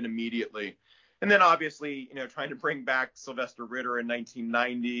it happen immediately. And then obviously, trying to bring back Sylvester Ritter in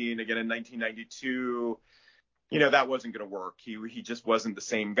 1990 and again in 1992, that wasn't going to work. He just wasn't the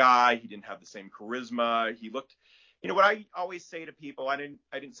same guy. He didn't have the same charisma. He looked, what I always say to people, I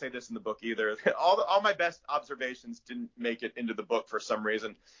didn't say this in the book either. All my best observations didn't make it into the book for some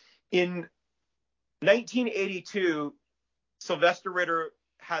reason. In 1982, Sylvester Ritter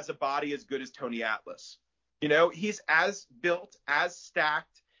has a body as good as Tony Atlas. He's as built, as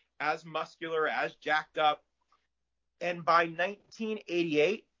stacked, as muscular, as jacked up. And by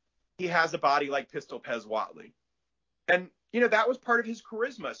 1988, he has a body like Pistol Pez Watley. And, that was part of his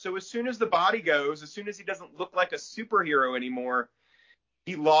charisma. So as soon as the body goes, as soon as he doesn't look like a superhero anymore,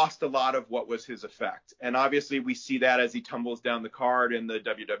 he lost a lot of what was his effect. And obviously we see that as he tumbles down the card in the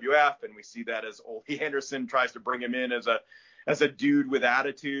WWF, and we see that as Ole Anderson tries to bring him in as a dude with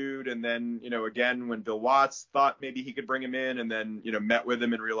attitude. And then, again, when Bill Watts thought maybe he could bring him in, and then, met with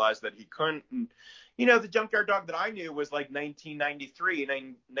him and realized that he couldn't. And, the Junkyard Dog that I knew was like 1993,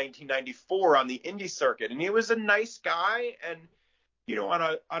 1994 on the indie circuit. And he was a nice guy. And,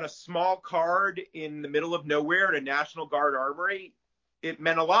 on a small card in the middle of nowhere at a National Guard armory, it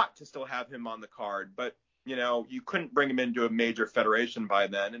meant a lot to still have him on the card. But, you couldn't bring him into a major federation by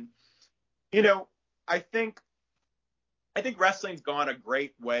then. And, I think wrestling's gone a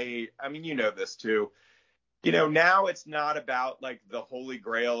great way. I mean, you know this too. Now it's not about like the holy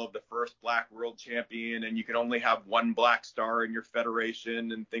grail of the first black world champion and you can only have one black star in your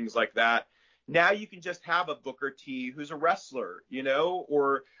federation and things like that. Now you can just have a Booker T who's a wrestler,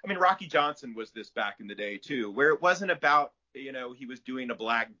 or I mean, Rocky Johnson was this back in the day too, where it wasn't about, he was doing a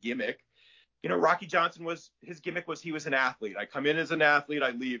black gimmick. Rocky Johnson his gimmick was he was an athlete. I come in as an athlete, I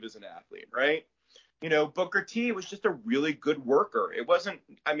leave as an athlete, right? Booker T was just a really good worker. It wasn't,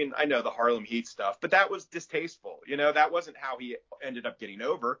 I mean, I know the Harlem Heat stuff, but that was distasteful. That wasn't how he ended up getting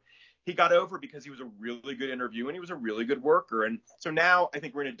over. He got over because he was a really good interview and he was a really good worker. And so now I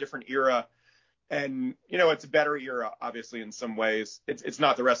think we're in a different era. And, it's a better era, obviously, in some ways. It's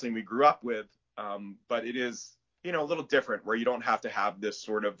not the wrestling we grew up with, but it is, a little different where you don't have to have this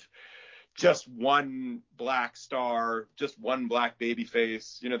sort of just one black star, just one black baby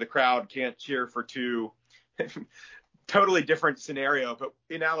face. The crowd can't cheer for two. Totally different scenario. But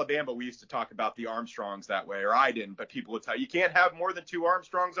in Alabama, we used to talk about the Armstrongs that way, or I didn't, but people would tell you can't have more than two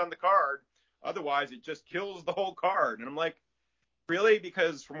Armstrongs on the card. Otherwise, it just kills the whole card. And I'm like, really?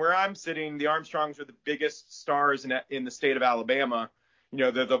 Because from where I'm sitting, the Armstrongs are the biggest stars in the state of Alabama.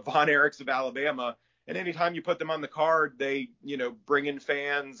 They're the Von Erichs of Alabama. And anytime you put them on the card, they, bring in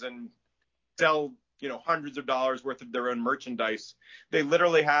fans and sell, hundreds of dollars worth of their own merchandise. They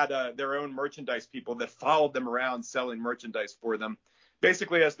literally had their own merchandise people that followed them around selling merchandise for them,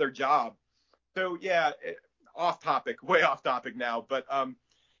 basically as their job. So yeah, way off topic now. But and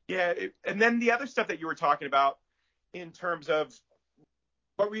then the other stuff that you were talking about in terms of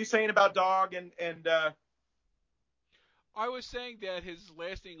what were you saying about Dog and I was saying that his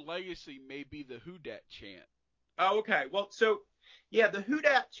lasting legacy may be the Who Dat chant. Oh, okay. Well, so yeah, the Who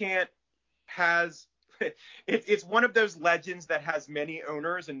Dat chant has it's one of those legends that has many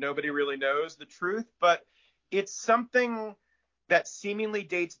owners and nobody really knows the truth, but it's something that seemingly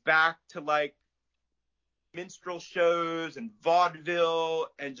dates back to like minstrel shows and vaudeville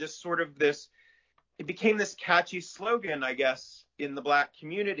and just sort of it became this catchy slogan, I guess, in the black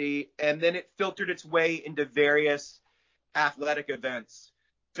community, and then it filtered its way into various athletic events.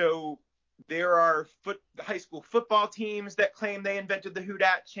 So there are high school football teams that claim they invented the Who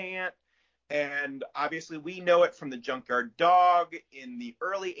Dat chant. And obviously we know it from the Junkyard Dog in the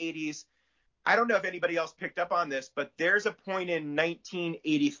early 80s. I don't know if anybody else picked up on this, but there's a point in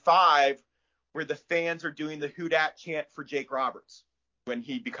 1985 where the fans are doing the Who Dat chant for Jake Roberts when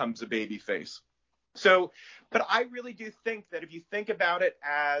he becomes a baby face. So, but I really do think that if you think about it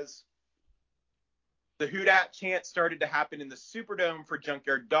as the Who Dat chant started to happen in the Superdome for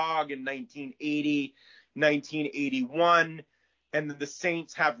Junkyard Dog in 1980, 1981, and then the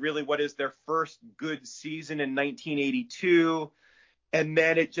Saints have really what is their first good season in 1982, and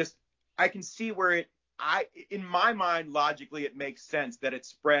then I can see where in my mind, logically, it makes sense that it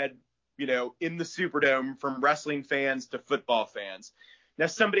spread, in the Superdome from wrestling fans to football fans. Now,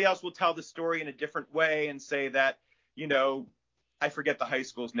 somebody else will tell the story in a different way and say that, I forget the high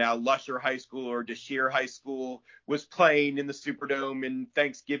schools now, Lusher High School or Deshere High School was playing in the Superdome in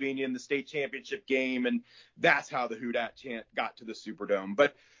Thanksgiving in the state championship game, and that's how the Who Dat chant got to the Superdome.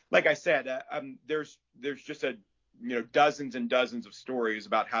 But like I said, there's just dozens and dozens of stories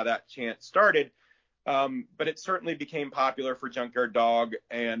about how that chant started, but it certainly became popular for Junkyard Dog,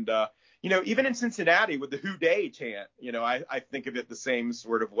 and even in Cincinnati with the Who Day chant, I think of it the same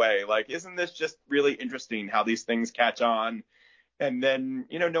sort of way. Like, isn't this just really interesting how these things catch on? And then,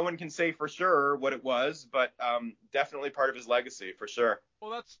 no one can say for sure what it was, but definitely part of his legacy for sure.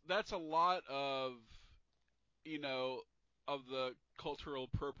 Well, that's a lot of, of the cultural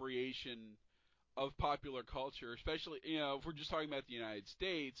appropriation of popular culture, especially, if we're just talking about the United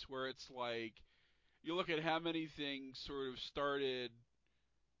States, where it's like, you look at how many things sort of started,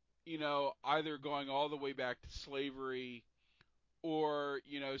 either going all the way back to slavery or,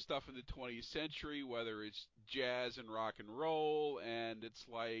 stuff in the 20th century, whether it's jazz and rock and roll, and it's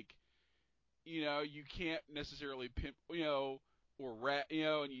like, you can't necessarily pimp, or rap,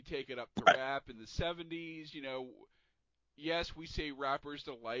 and you take it up to rap in the 70s, yes, we say Rapper's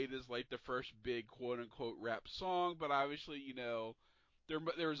Delight is like the first big quote-unquote rap song, but obviously,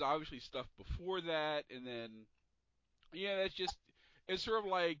 there was obviously stuff before that, and then, it's sort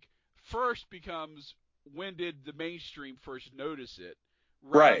of like first becomes when did the mainstream first notice it,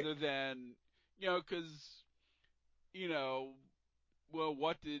 Right. rather than, because, well,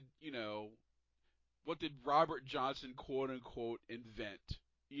 what did Robert Johnson quote unquote invent,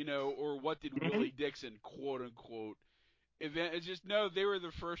 or what did Mm-hmm. Willie Dixon quote unquote event? It's just, no, they were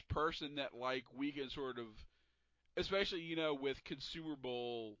the first person that, like, we can sort of, especially, with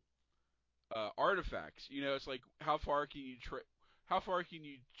consumable artifacts. It's like how far can you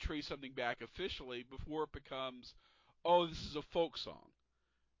trace something back officially before it becomes, oh, this is a folk song.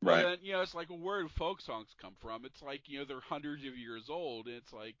 Well, Right. then, it's like, well, where do folk songs come from? It's like, they're hundreds of years old, and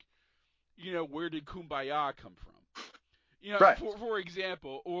it's like, where did Kumbaya come from? Right. For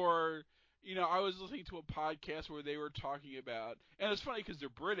example, or, I was listening to a podcast where they were talking about, and it's funny because they're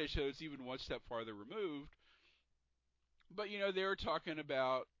British, so it's even one step farther removed, but, they were talking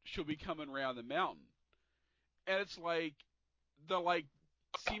about She'll Be Coming Round the Mountain. And it's like, the, like,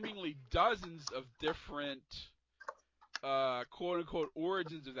 seemingly dozens of different quote unquote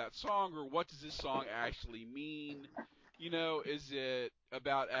origins of that song, or what does this song actually mean? Is it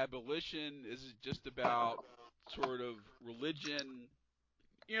about abolition? Is it just about sort of religion?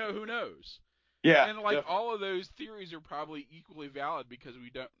 Who knows? Yeah. And like all of those theories are probably equally valid because we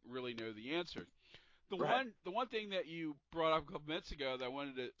don't really know the answer. Right. The one thing that you brought up a couple minutes ago that I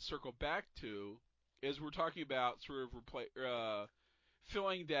wanted to circle back to is we're talking about sort of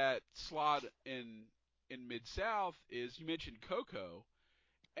filling that slot in Mid South. Is you mentioned Coco,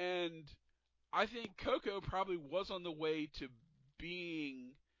 and I think Coco probably was on the way to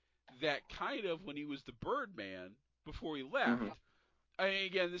being that kind of when he was the Birdman before he left. Mm-hmm. I mean,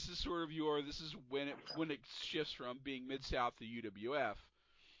 again, this is when it shifts from being Mid South to UWF.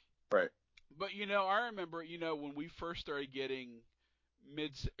 Right. But I remember when we first started getting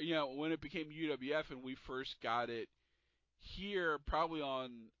when it became UWF and we first got it here, probably on,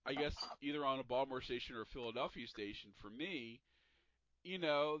 I guess, either on a Baltimore station or a Philadelphia station for me,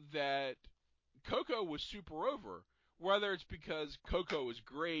 that Coco was super over. Whether it's because Coco was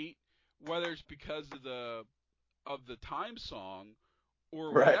great, whether it's because of the time song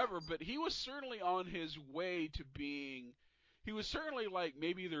or Right. whatever, but he was certainly on his way to being. He was certainly like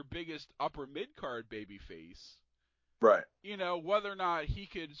maybe their biggest upper mid card babyface. Right. Whether or not he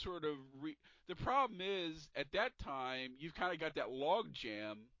could sort of the problem is at that time you've kind of got that log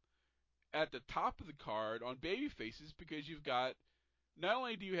jam at the top of the card on baby faces because you've got, not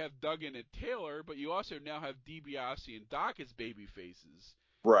only do you have Duggan and Taylor, but you also now have DiBiase and Doc as baby faces.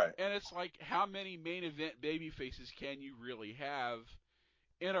 Right. And it's like, how many main event baby faces can you really have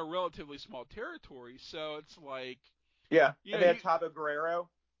in a relatively small territory? So it's like, Yeah. you And know, they he, had Tavo Guerrero.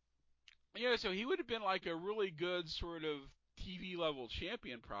 so he would have been like a really good sort of TV level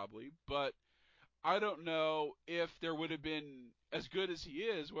champion probably, but I don't know if there would have been, as good as he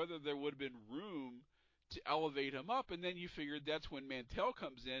is, whether there would have been room to elevate him up. And then you figured that's when Mantell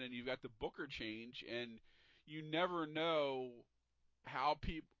comes in, and you've got the Booker change, and you never know how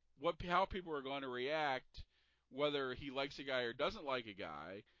people are going to react, whether he likes a guy or doesn't like a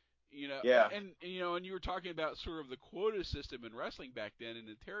guy. Yeah. And you were talking about sort of the quota system in wrestling back then in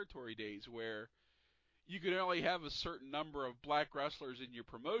the territory days, where you could only have a certain number of black wrestlers in your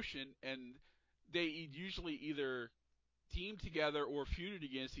promotion, and they usually either teamed together or feuded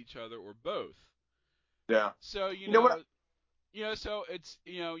against each other or both. Yeah. So You know what? so it's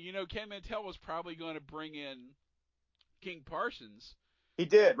Ken Mantell was probably going to bring in King Parsons. He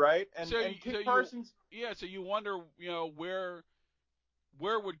did, right? And So and so King Parsons. so you wonder where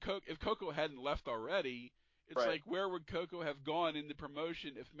would Coco, if Coco hadn't left already. It's Right. like, where would Coco have gone in the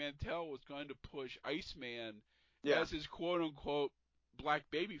promotion if Mantell was going to push Iceman Yeah. as his quote unquote black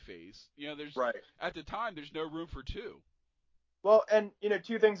babyface? There's, Right. at the time, there's no room for two. Well, and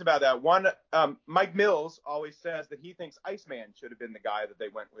two things about that. One, Mike Mills always says that he thinks Iceman should have been the guy that they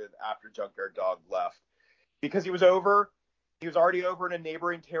went with after Junkyard Dog left because he was over. He was already over in a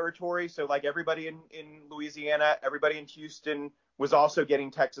neighboring territory. So like everybody in Louisiana, everybody in Houston was also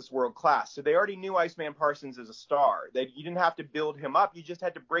getting Texas World Class. So they already knew Iceman Parsons as a star. You didn't have to build him up. You just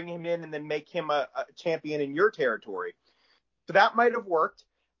had to bring him in and then make him a champion in your territory. So that might have worked.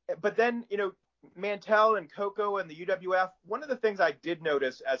 But then, Mantell and Coco and the UWF, one of the things I did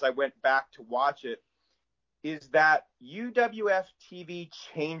notice as I went back to watch it is that UWF TV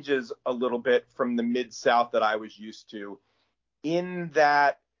changes a little bit from the Mid-South that I was used to, in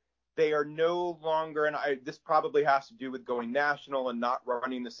that they are no longer, and this probably has to do with going national and not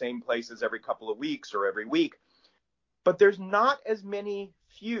running the same places every couple of weeks or every week, but there's not as many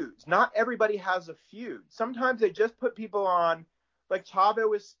feuds. Not everybody has a feud. Sometimes they just put people on, like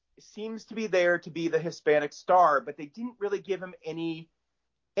Chavo seems to be there to be the Hispanic star, but they didn't really give him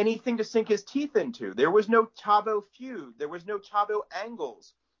anything to sink his teeth into. There was no Chavo feud. There was no Chavo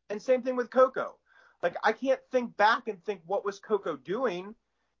angles. And same thing with Coco. Like, I can't think back and think, what was Coco doing?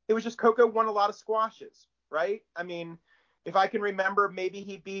 It was just Coco won a lot of squashes, right? I mean, if I can remember, maybe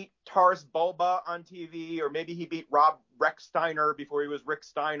he beat Taurus Bulba on TV, or maybe he beat Rob Recksteiner before he was Rick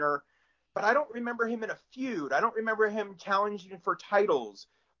Steiner. But I don't remember him in a feud. I don't remember him challenging for titles.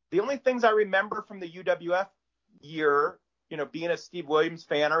 The only things I remember from the UWF year, being a Steve Williams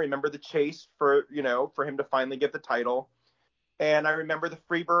fan, I remember the chase for him to finally get the title. And I remember the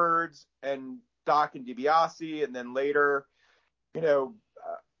Freebirds and Doc and DiBiase, and then later, you know,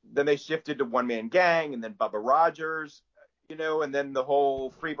 then they shifted to One Man Gang, and then Bubba Rogers, and then the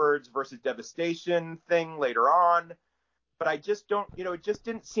whole Freebirds versus Devastation thing later on. But I just don't, it just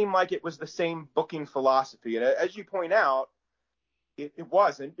didn't seem like it was the same booking philosophy. And as you point out, it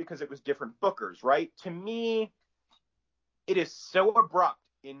wasn't, because it was different bookers, right? To me, it is so abrupt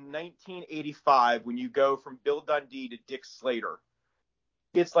in 1985 when you go from Bill Dundee to Dick Slater.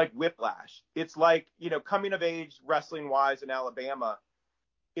 It's like whiplash. It's like, coming of age wrestling wise in Alabama.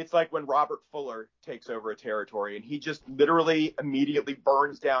 It's like when Robert Fuller takes over a territory and he just literally immediately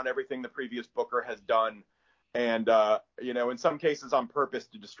burns down everything the previous booker has done. And, in some cases on purpose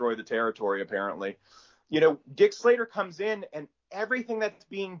to destroy the territory, apparently. Dick Slater comes in and everything that's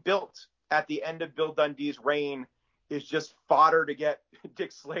being built at the end of Bill Dundee's reign is just fodder to get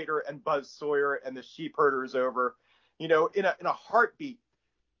Dick Slater and Buzz Sawyer and the sheep herders over, in a heartbeat.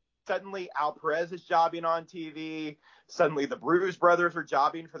 Suddenly Al Perez is jobbing on TV. Suddenly the Bruise Brothers are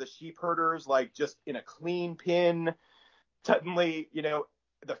jobbing for the sheep herders, like just in a clean pin. Suddenly,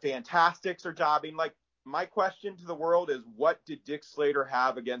 the Fantastics are jobbing. Like, my question to the world is, what did Dick Slater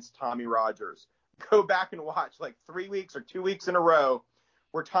have against Tommy Rogers? Go back and watch like 3 weeks or 2 weeks in a row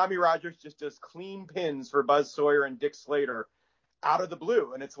where Tommy Rogers just does clean pins for Buzz Sawyer and Dick Slater out of the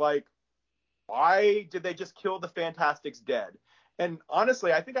blue. And it's like, why did they just kill the Fantastics dead? And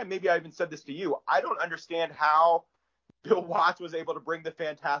honestly, I think I even said this to you. I don't understand how Bill Watts was able to bring the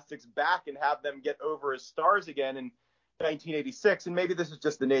Fantastics back and have them get over as stars again in 1986. And maybe this is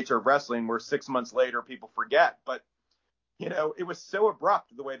just the nature of wrestling, where 6 months later people forget. But, it was so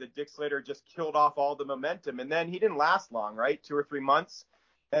abrupt the way that Dick Slater just killed off all the momentum. And then he didn't last long, right? 2 or 3 months.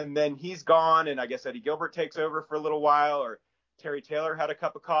 And then he's gone. And I guess Eddie Gilbert takes over for a little while, or Terry Taylor had a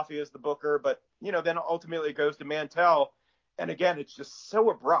cup of coffee as the booker. But, then ultimately it goes to Mantell. And again, it's just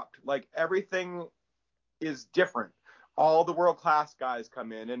so abrupt. Like, everything is different. All the world-class guys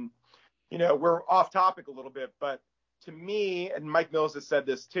come in. And, we're off topic a little bit, but to me, and Mike Mills has said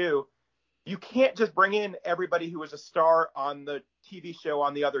this too, you can't just bring in everybody who was a star on the TV show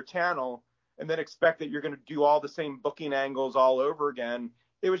on the other channel and then expect that you're going to do all the same booking angles all over again.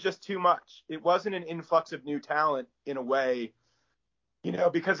 It was just too much. It wasn't an influx of new talent in a way,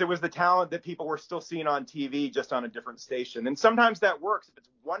 because it was the talent that people were still seeing on TV, just on a different station. And sometimes that works if it's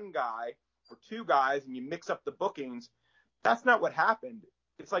one guy or two guys and you mix up the bookings. That's not what happened.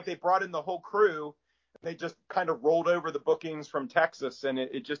 It's like they brought in the whole crew. They just kind of rolled over the bookings from Texas, and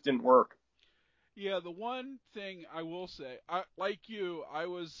it just didn't work. Yeah, the one thing I will say, like you, I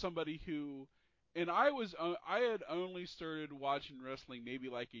was somebody who, and I had only started watching wrestling maybe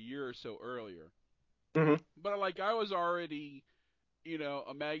like a year or so earlier. Mm-hmm. But like I was already,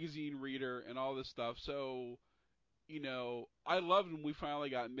 a magazine reader and all this stuff. So, I loved when we finally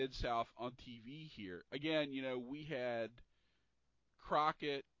got Mid-South on TV here. Again, we had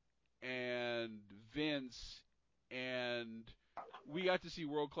Crockett and Vince, and we got to see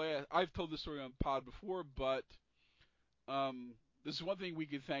world class. I've told this story on pod before, but this is one thing we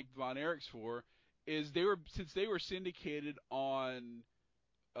could thank Von Erichs for, is since they were syndicated on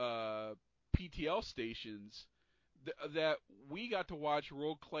PTL stations, that we got to watch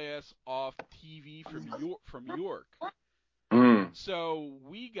world class off TV from York. Mm. So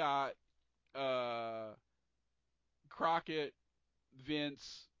we got Crockett,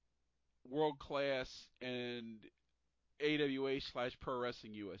 Vince, world class, and AWA/Pro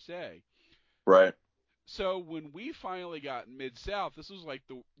Wrestling USA. Right. So when we finally got Mid-South, this was like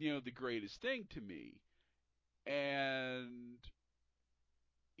the greatest thing to me. And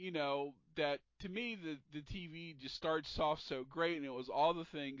that to me the TV just starts off so great, and it was all the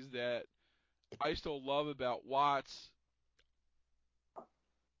things that I still love about Watts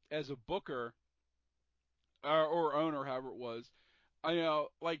as a booker or owner, however it was.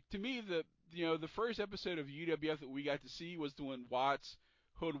 Like to me the first episode of UWF that we got to see was the one Watts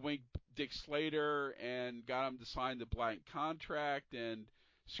hoodwinked Dick Slater and got him to sign the blank contract and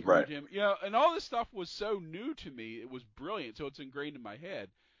screwed Right. him. And all this stuff was so new to me. It was brilliant, so it's ingrained in my head.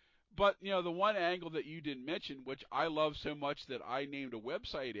 But the one angle that you didn't mention, which I love so much that I named a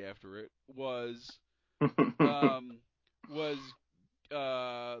website after it, was was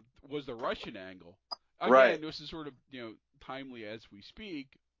the Russian angle. Again, Right. this is sort of timely as we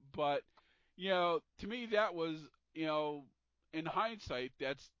speak, but to me that was in hindsight,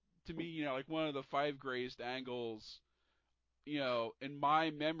 that's to me like one of the 5 greatest angles in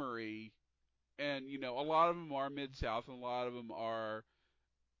my memory, and a lot of them are Mid-South and a lot of them are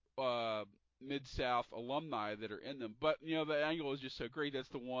Mid-South alumni that are in them. But the angle is just so great. That's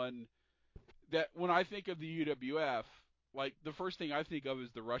the one that when I think of the UWF, like the first thing I think of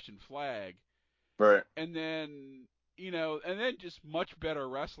is the Russian flag, Right. and then just much better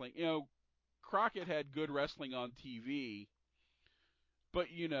wrestling. Crockett had good wrestling on TV, but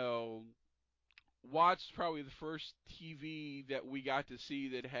Watts probably the first TV that we got to see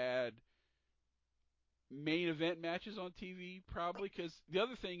that had main event matches on TV, probably. Because the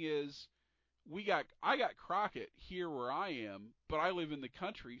other thing is, I got Crockett here where I am, but I live in the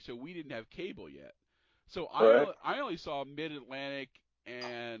country, so we didn't have cable yet. So Right. I only saw Mid Atlantic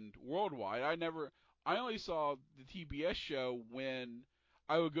and Worldwide. I only saw the TBS show when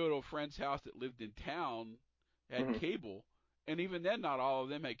I would go to a friend's house that lived in town, had Mhm. cable, and even then, not all of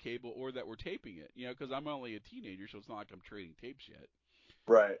them had cable or that were taping it. Because I'm only a teenager, so it's not like I'm trading tapes yet.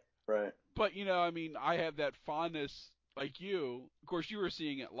 Right. Right. But I have that fondness, like you. Of course, you were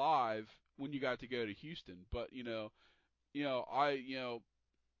seeing it live when you got to go to Houston. But and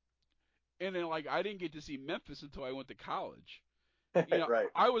then like I didn't get to see Memphis until I went to college. Right.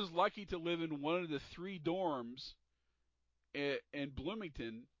 I was lucky to live in one of the 3 dorms in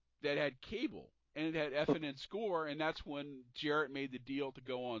Bloomington that had cable, and it had FNN Score, and that's when Jarrett made the deal to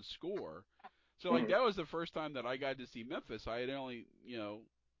go on Score. So like Mhm. that was the first time that I got to see Memphis. I had only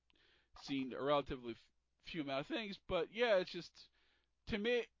seen a relatively few amount of things, but yeah, it's just to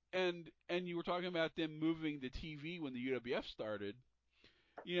me. And you were talking about them moving the TV when the UWF started.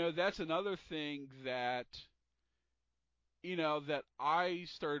 That's another thing that that I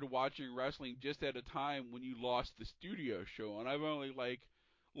started watching wrestling just at a time when you lost the studio show, and I've only like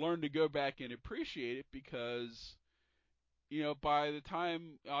learned to go back and appreciate it because by the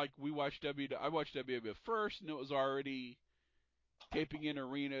time like I watched WWF first, and it was already taping in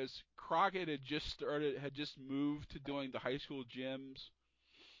arenas. Crockett had just moved to doing the high school gyms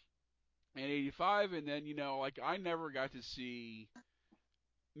in '85, and then like I never got to see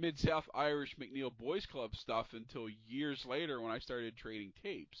Mid South Irish McNeil Boys Club stuff until years later when I started trading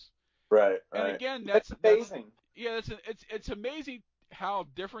tapes. Right. And Right. again, That's amazing. yeah, it's amazing how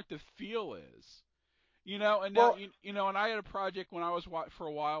different the feel is. And now Well, and I had a project when I was for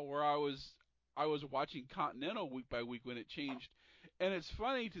a while where I was watching Continental week by week when it changed, and it's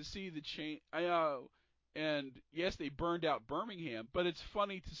funny to see the change. And yes, they burned out Birmingham, but it's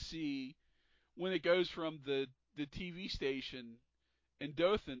funny to see when it goes from the TV station in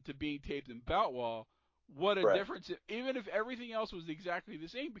Dothan to being taped in Boutwell. What a right. difference! Even if everything else was exactly the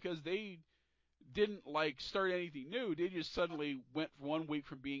same, because they didn't like start anything new. They just suddenly went 1 week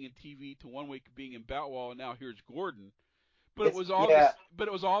from being in TV to 1 week being in Boutwell, and now here's Gordon. But it It's was all yeah. this. But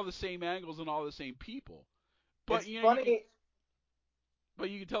it was all the same angles and all the same people. But It's funny.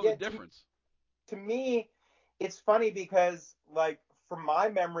 you can tell the Yeah. difference. To me, it's funny because like from my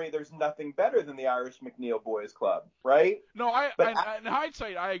memory, there's nothing better than the Irish McNeil Boys Club, right? No, But in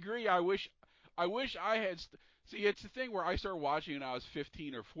hindsight, I agree. I wish I had. See, it's the thing where I started watching when I was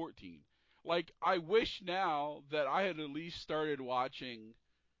 15 or 14. Like, I wish now that I had at least started watching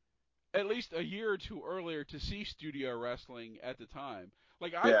at least a year or two earlier to see studio wrestling at the time.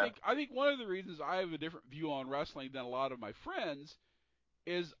 Like, yeah. I think one of the reasons I have a different view on wrestling than a lot of my friends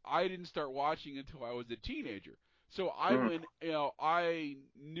is I didn't start watching until I was a teenager. So Mhm. I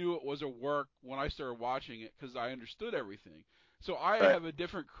knew it was a work when I started watching it because I understood everything. So I Right. have a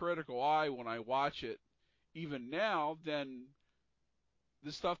different critical eye when I watch it, even now, than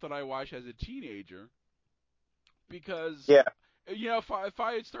the stuff that I watched as a teenager. Because Yeah. if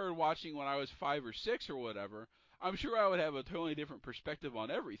I had started watching when I was 5 or 6 or whatever, I'm sure I would have a totally different perspective on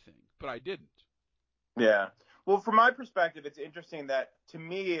everything. But I didn't. Yeah. Well, from my perspective, it's interesting that to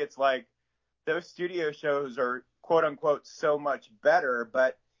me, it's like those studio shows are quote unquote so much better.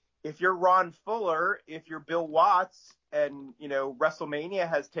 But if you're Ron Fuller, if you're Bill Watts, and WrestleMania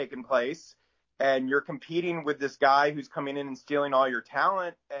has taken place, and you're competing with this guy who's coming in and stealing all your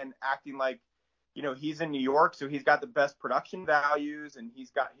talent and acting like he's in New York, so he's got the best production values, and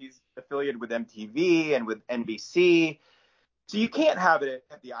he's affiliated with MTV and with NBC. So you can't have it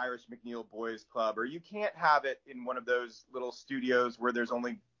at the Irish McNeil Boys Club, or you can't have it in one of those little studios where there's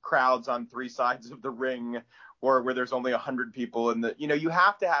only crowds on 3 sides of the ring, or where there's only 100 people in the. You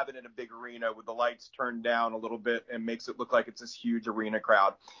have to have it in a big arena with the lights turned down a little bit and makes it look like it's this huge arena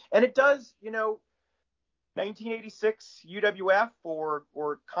crowd. And it does, 1986 UWF or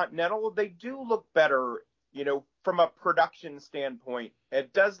Continental, they do look better, from a production standpoint.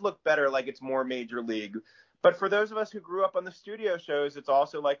 It does look better, like it's more major league. But for those of us who grew up on the studio shows, it's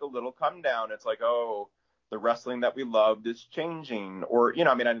also like a little come down. It's like, oh, the wrestling that we loved is changing. Or,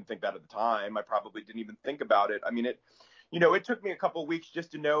 I didn't think that at the time. I probably didn't even think about it. it took me a couple of weeks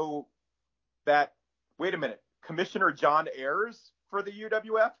just to know that, wait a minute, Commissioner John Ayers for the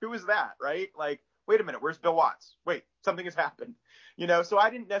UWF? Who is that, right? Like, wait a minute, where's Bill Watts? Wait, something has happened. So I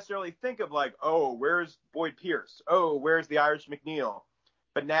didn't necessarily think of like, oh, where's Boyd Pierce? Oh, where's the Irish McNeil?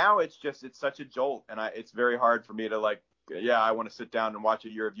 But now it's such a jolt, and it's very hard for me to like, yeah, I want to sit down and watch a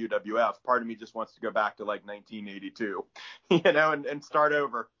year of UWF. Part of me just wants to go back to like 1982, and start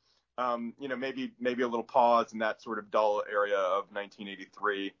over. Maybe a little pause in that sort of dull area of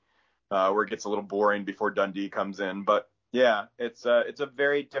 1983, where it gets a little boring before Dundee comes in. But yeah, it's a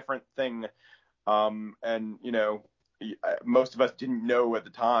very different thing. And most of us didn't know at the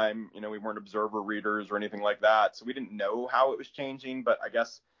time. We weren't observer readers or anything like that, so we didn't know how it was changing. But I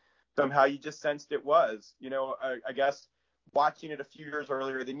guess somehow you just sensed it was. I guess watching it a few years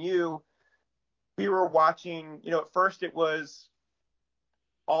earlier than you, we were watching. At first it was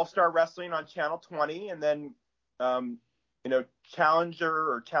All Star Wrestling on Channel 20, and then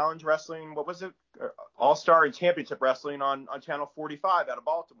Challenger or Challenge Wrestling. What was it? All Star and Championship Wrestling on Channel 45 out of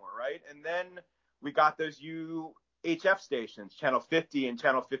Baltimore, right? And then we got those UHF stations, Channel 50 and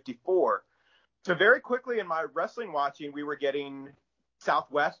Channel 54. So very quickly in my wrestling watching, we were getting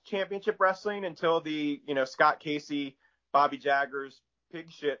Southwest Championship Wrestling until the, Scott Casey, Bobby Jaggers pig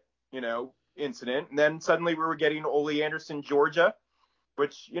shit, incident. And then suddenly we were getting Ole Anderson, Georgia,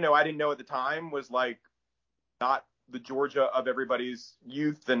 which, I didn't know at the time was like not the Georgia of everybody's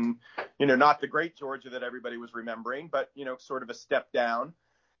youth and, not the great Georgia that everybody was remembering, but, sort of a step down.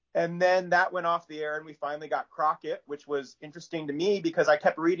 And then that went off the air and we finally got Crockett, which was interesting to me because I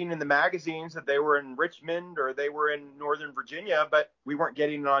kept reading in the magazines that they were in Richmond or they were in Northern Virginia, but we weren't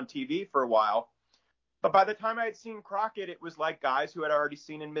getting it on TV for a while. But by the time I had seen Crockett, it was like guys who had already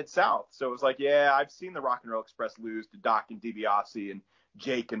seen in Mid-South. So it was like, yeah, I've seen the Rock and Roll Express lose to Doc and DiBiase and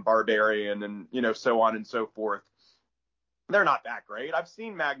Jake and Barbarian and, so on and so forth. They're not that great. I've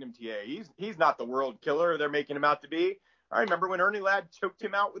seen Magnum TA. He's not the world killer they're making him out to be. I remember when Ernie Ladd choked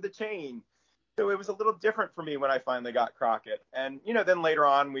him out with a chain. So it was a little different for me when I finally got Crockett. And, then later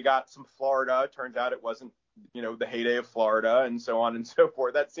on we got some Florida. Turns out it wasn't, the heyday of Florida and so on and so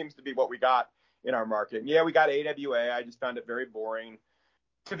forth. That seems to be what we got in our market. And yeah, we got AWA. I just found it very boring.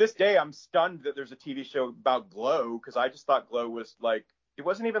 To this day, I'm stunned that there's a TV show about Glow because I just thought Glow was like, it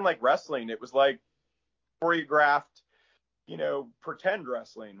wasn't even like wrestling. It was like choreographed, pretend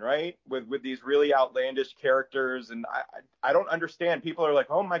wrestling, right? With these really outlandish characters. And I don't understand. People are like,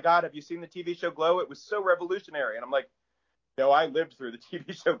 oh my God, have you seen the TV show Glow? It was so revolutionary. And I'm like, no, I lived through the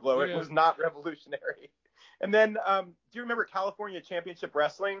TV show Glow. It was not revolutionary. And then, do you remember California Championship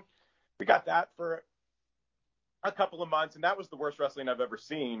Wrestling? We got that for a couple of months, and that was the worst wrestling I've ever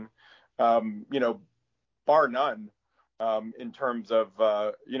seen, bar none. In terms of,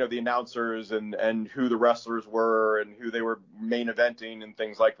 the announcers and who the wrestlers were and who they were main eventing and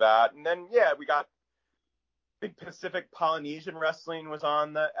things like that. And then, yeah, we got Big Pacific Polynesian Wrestling was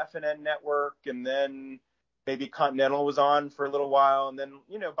on the FNN network. And then maybe Continental was on for a little while. And then,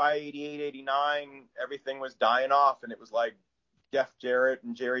 by 88, 89, everything was dying off. And it was like Jeff Jarrett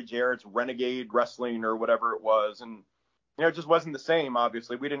and Jerry Jarrett's Renegade Wrestling or whatever it was. And, it just wasn't the same,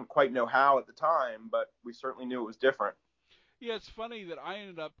 obviously. We didn't quite know how at the time, but we certainly knew it was different. Yeah, it's funny that I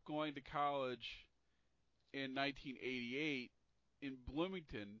ended up going to college in 1988 in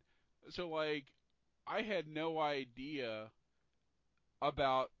Bloomington. So, like, I had no idea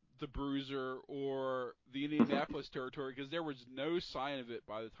about the Bruiser or the Indianapolis territory because there was no sign of it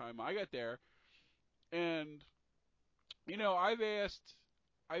by the time I got there. And, I've asked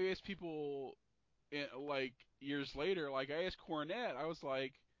people, like, years later, like, I asked Cornette, I was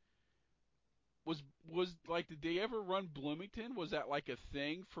like, was like, did they ever run Bloomington? Was that like a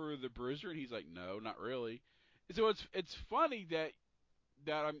thing for the Bruiser? And he's like, no, not really. So it's funny that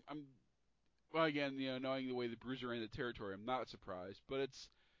I'm well, again, knowing the way the Bruiser ran the territory, I'm not surprised. But it's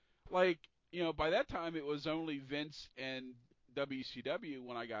like, by that time it was only Vince and WCW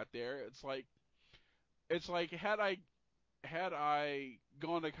when I got there. It's like had I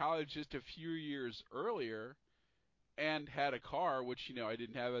gone to college just a few years earlier and had a car, which I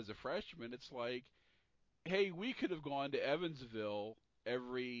didn't have as a freshman, it's like, hey, we could have gone to Evansville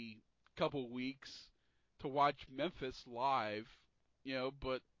every couple weeks to watch Memphis live,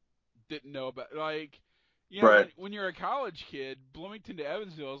 but didn't know about, like, Right. when you're a college kid, Bloomington to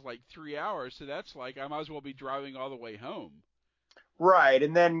Evansville is like 3 hours, so that's like I might as well be driving all the way home. Right.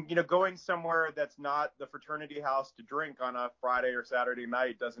 And then, going somewhere that's not the fraternity house to drink on a Friday or Saturday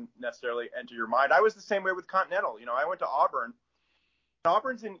night doesn't necessarily enter your mind. I was the same way with Continental. I went to Auburn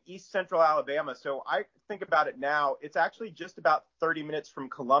Auburn's in East Central Alabama, so I think about it now. It's actually just about 30 minutes from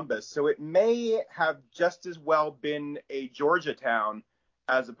Columbus, so it may have just as well been a Georgia town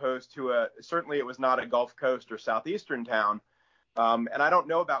as opposed to certainly it was not a Gulf Coast or Southeastern town. And I don't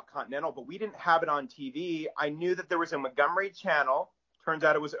know about Continental, but we didn't have it on TV. I knew that there was a Montgomery channel. Turns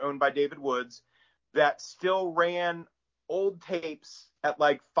out it was owned by David Woods that still ran old tapes at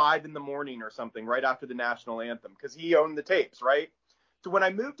like 5 in the morning or something right after the national anthem because he owned the tapes, right? So when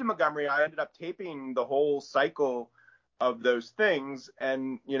I moved to Montgomery, I ended up taping the whole cycle of those things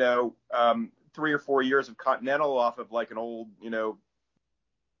and, 3 or 4 years of Continental off of like an old,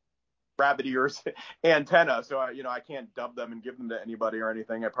 rabbit ears antenna. So I can't dub them and give them to anybody or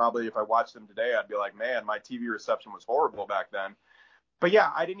anything. If I watched them today, I'd be like, man, my TV reception was horrible back then. But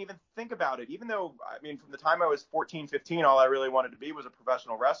yeah, I didn't even think about it. Even though, from the time I was 14, 15, all I really wanted to be was a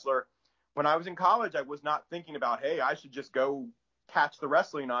professional wrestler. When I was in college, I was not thinking about, hey, I should just go catch the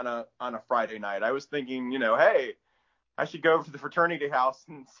wrestling on a Friday night. I was thinking, hey, I should go to the fraternity house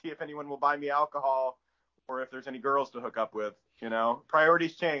and see if anyone will buy me alcohol or if there's any girls to hook up with.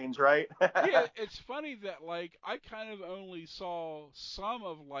 Priorities change, right? Yeah, it's funny that like I kind of only saw some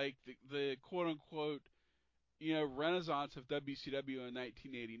of like the quote unquote renaissance of WCW in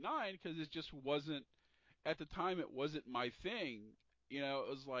 1989 because it just wasn't at the time. It wasn't my thing. It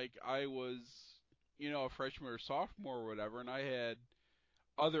was like I was a freshman or sophomore or whatever, and I had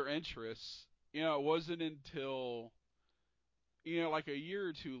other interests. It wasn't until like a year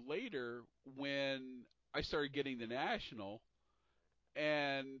or two later when I started getting the National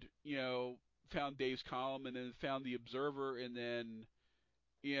and found Dave's column and then found the Observer and then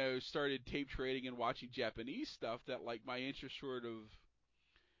started tape trading and watching Japanese stuff that like my interest sort of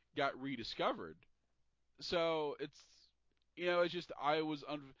got rediscovered. So it's just I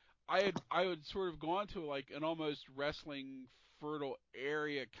had sort of gone to like an almost wrestling fertile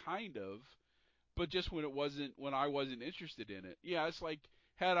area kind of, but just when I wasn't interested in it. Yeah, it's like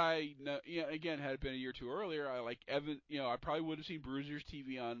had I again had it been a year or two earlier, I like Evan, I probably would have seen Bruiser's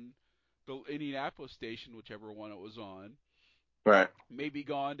TV on the Indianapolis station, whichever one it was on. Right. Maybe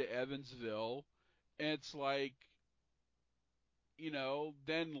gone to Evansville, and it's like,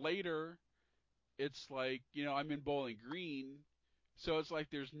 then later, it's like, I'm in Bowling Green, so it's like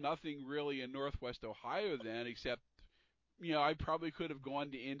there's nothing really in Northwest Ohio then, except, I probably could have gone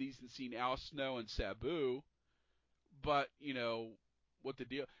to Indies and seen Al Snow and Sabu, but, what the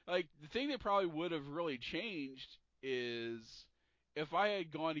deal, like, the thing that probably would have really changed is if I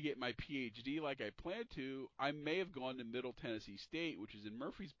had gone to get my PhD like I planned to, I may have gone to Middle Tennessee State, which is in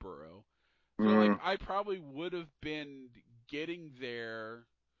Murfreesboro. So, like, I probably would have been getting there,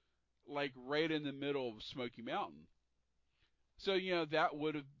 like, right in the middle of Smoky Mountain. So,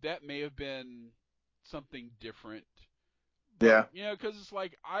 that may have been something different. But, Yeah. because it's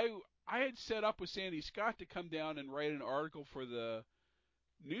like, I had set up with Sandy Scott to come down and write an article for the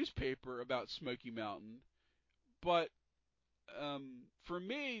newspaper about Smoky Mountain. But, for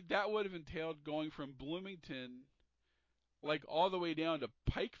me, that would have entailed going from Bloomington like all the way down to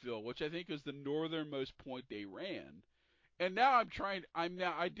Pikeville, which I think is the northernmost point they ran. And now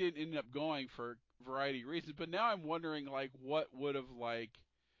I did end up going for a variety of reasons, but now I'm wondering like what would have like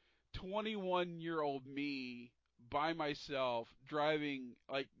 21-year-old me by myself driving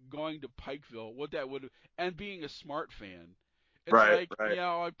like going to Pikeville, what that would have, and being a Smart fan. It's Right. like, Right.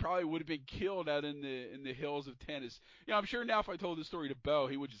 I probably would have been killed out in the hills of Tennessee. I'm sure now if I told this story to Bo,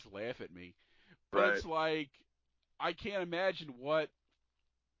 he would just laugh at me. But Right. it's like I can't imagine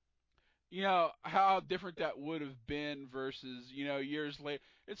how different that would have been versus, years later.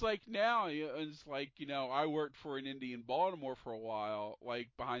 It's like now, it's like, I worked for an indie in Baltimore for a while, like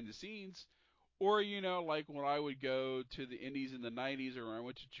behind the scenes. Or, like when I would go to the indies in the 90s or when I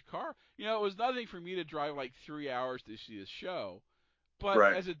went to Chikara, it was nothing for me to drive like 3 hours to see a show. But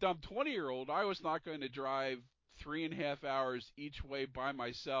Right. as a dumb 20-year-old, I was not going to drive 3.5 hours each way by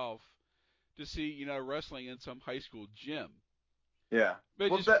myself to see, wrestling in some high school gym. Yeah. But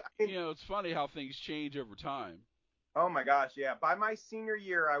Well, just, it's funny how things change over time. oh my gosh, yeah. By my senior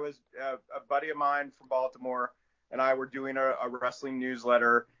year, I was a buddy of mine from Baltimore, and I were doing a wrestling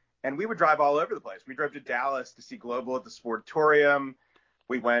newsletter, and we would drive all over the place. We drove to Dallas to see Global at the Sportatorium.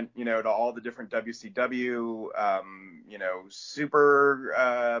 We went, to all the different WCW, Super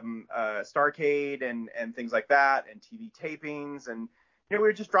Starcade and things like that, and TV tapings, and we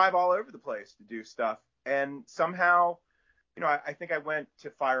would just drive all over the place to do stuff. And somehow, I think I went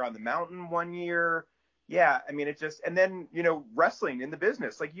to Fire on the Mountain one year. Yeah, I mean, it just, and then, wrestling in the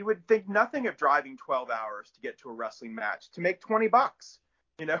business. Like, you would think nothing of driving 12 hours to get to a wrestling match to make $20,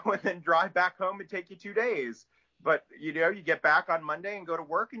 and then drive back home and take you 2 days. But you get back on Monday and go to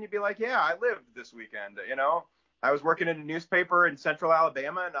work, and you'd be like, yeah, I lived this weekend. I was working in a newspaper in Central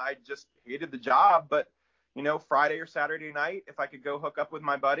Alabama, and I just hated the job. But Friday or Saturday night, if I could go hook up with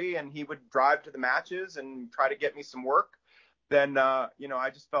my buddy and he would drive to the matches and try to get me some work, then I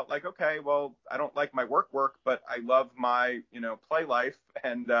just felt like, okay, well, I don't like my work, but I love my play life,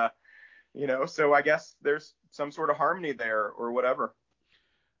 and so I guess there's some sort of harmony there or whatever.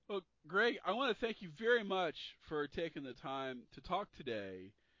 Well, Greg, I want to thank you very much for taking the time to talk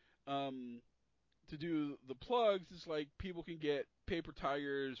today. To do the plugs, it's like people can get Paper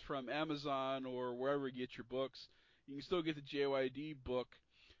Tigers from Amazon or wherever you get your books. You can still get the JYD book.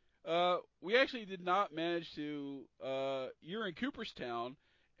 We actually did not manage to. You're in Cooperstown,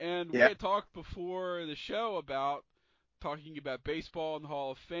 and we Yeah. had talked before the show about talking about baseball in the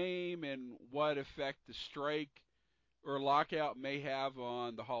Hall of Fame and what effect the strike or lockout may have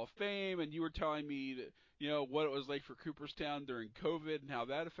on the Hall of Fame. And you were telling me that what it was like for Cooperstown during COVID and how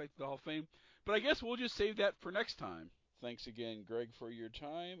that affected the Hall of Fame. But I guess we'll just save that for next time. Thanks again, Greg, for your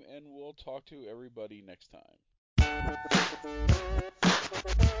time, and we'll talk to everybody next time.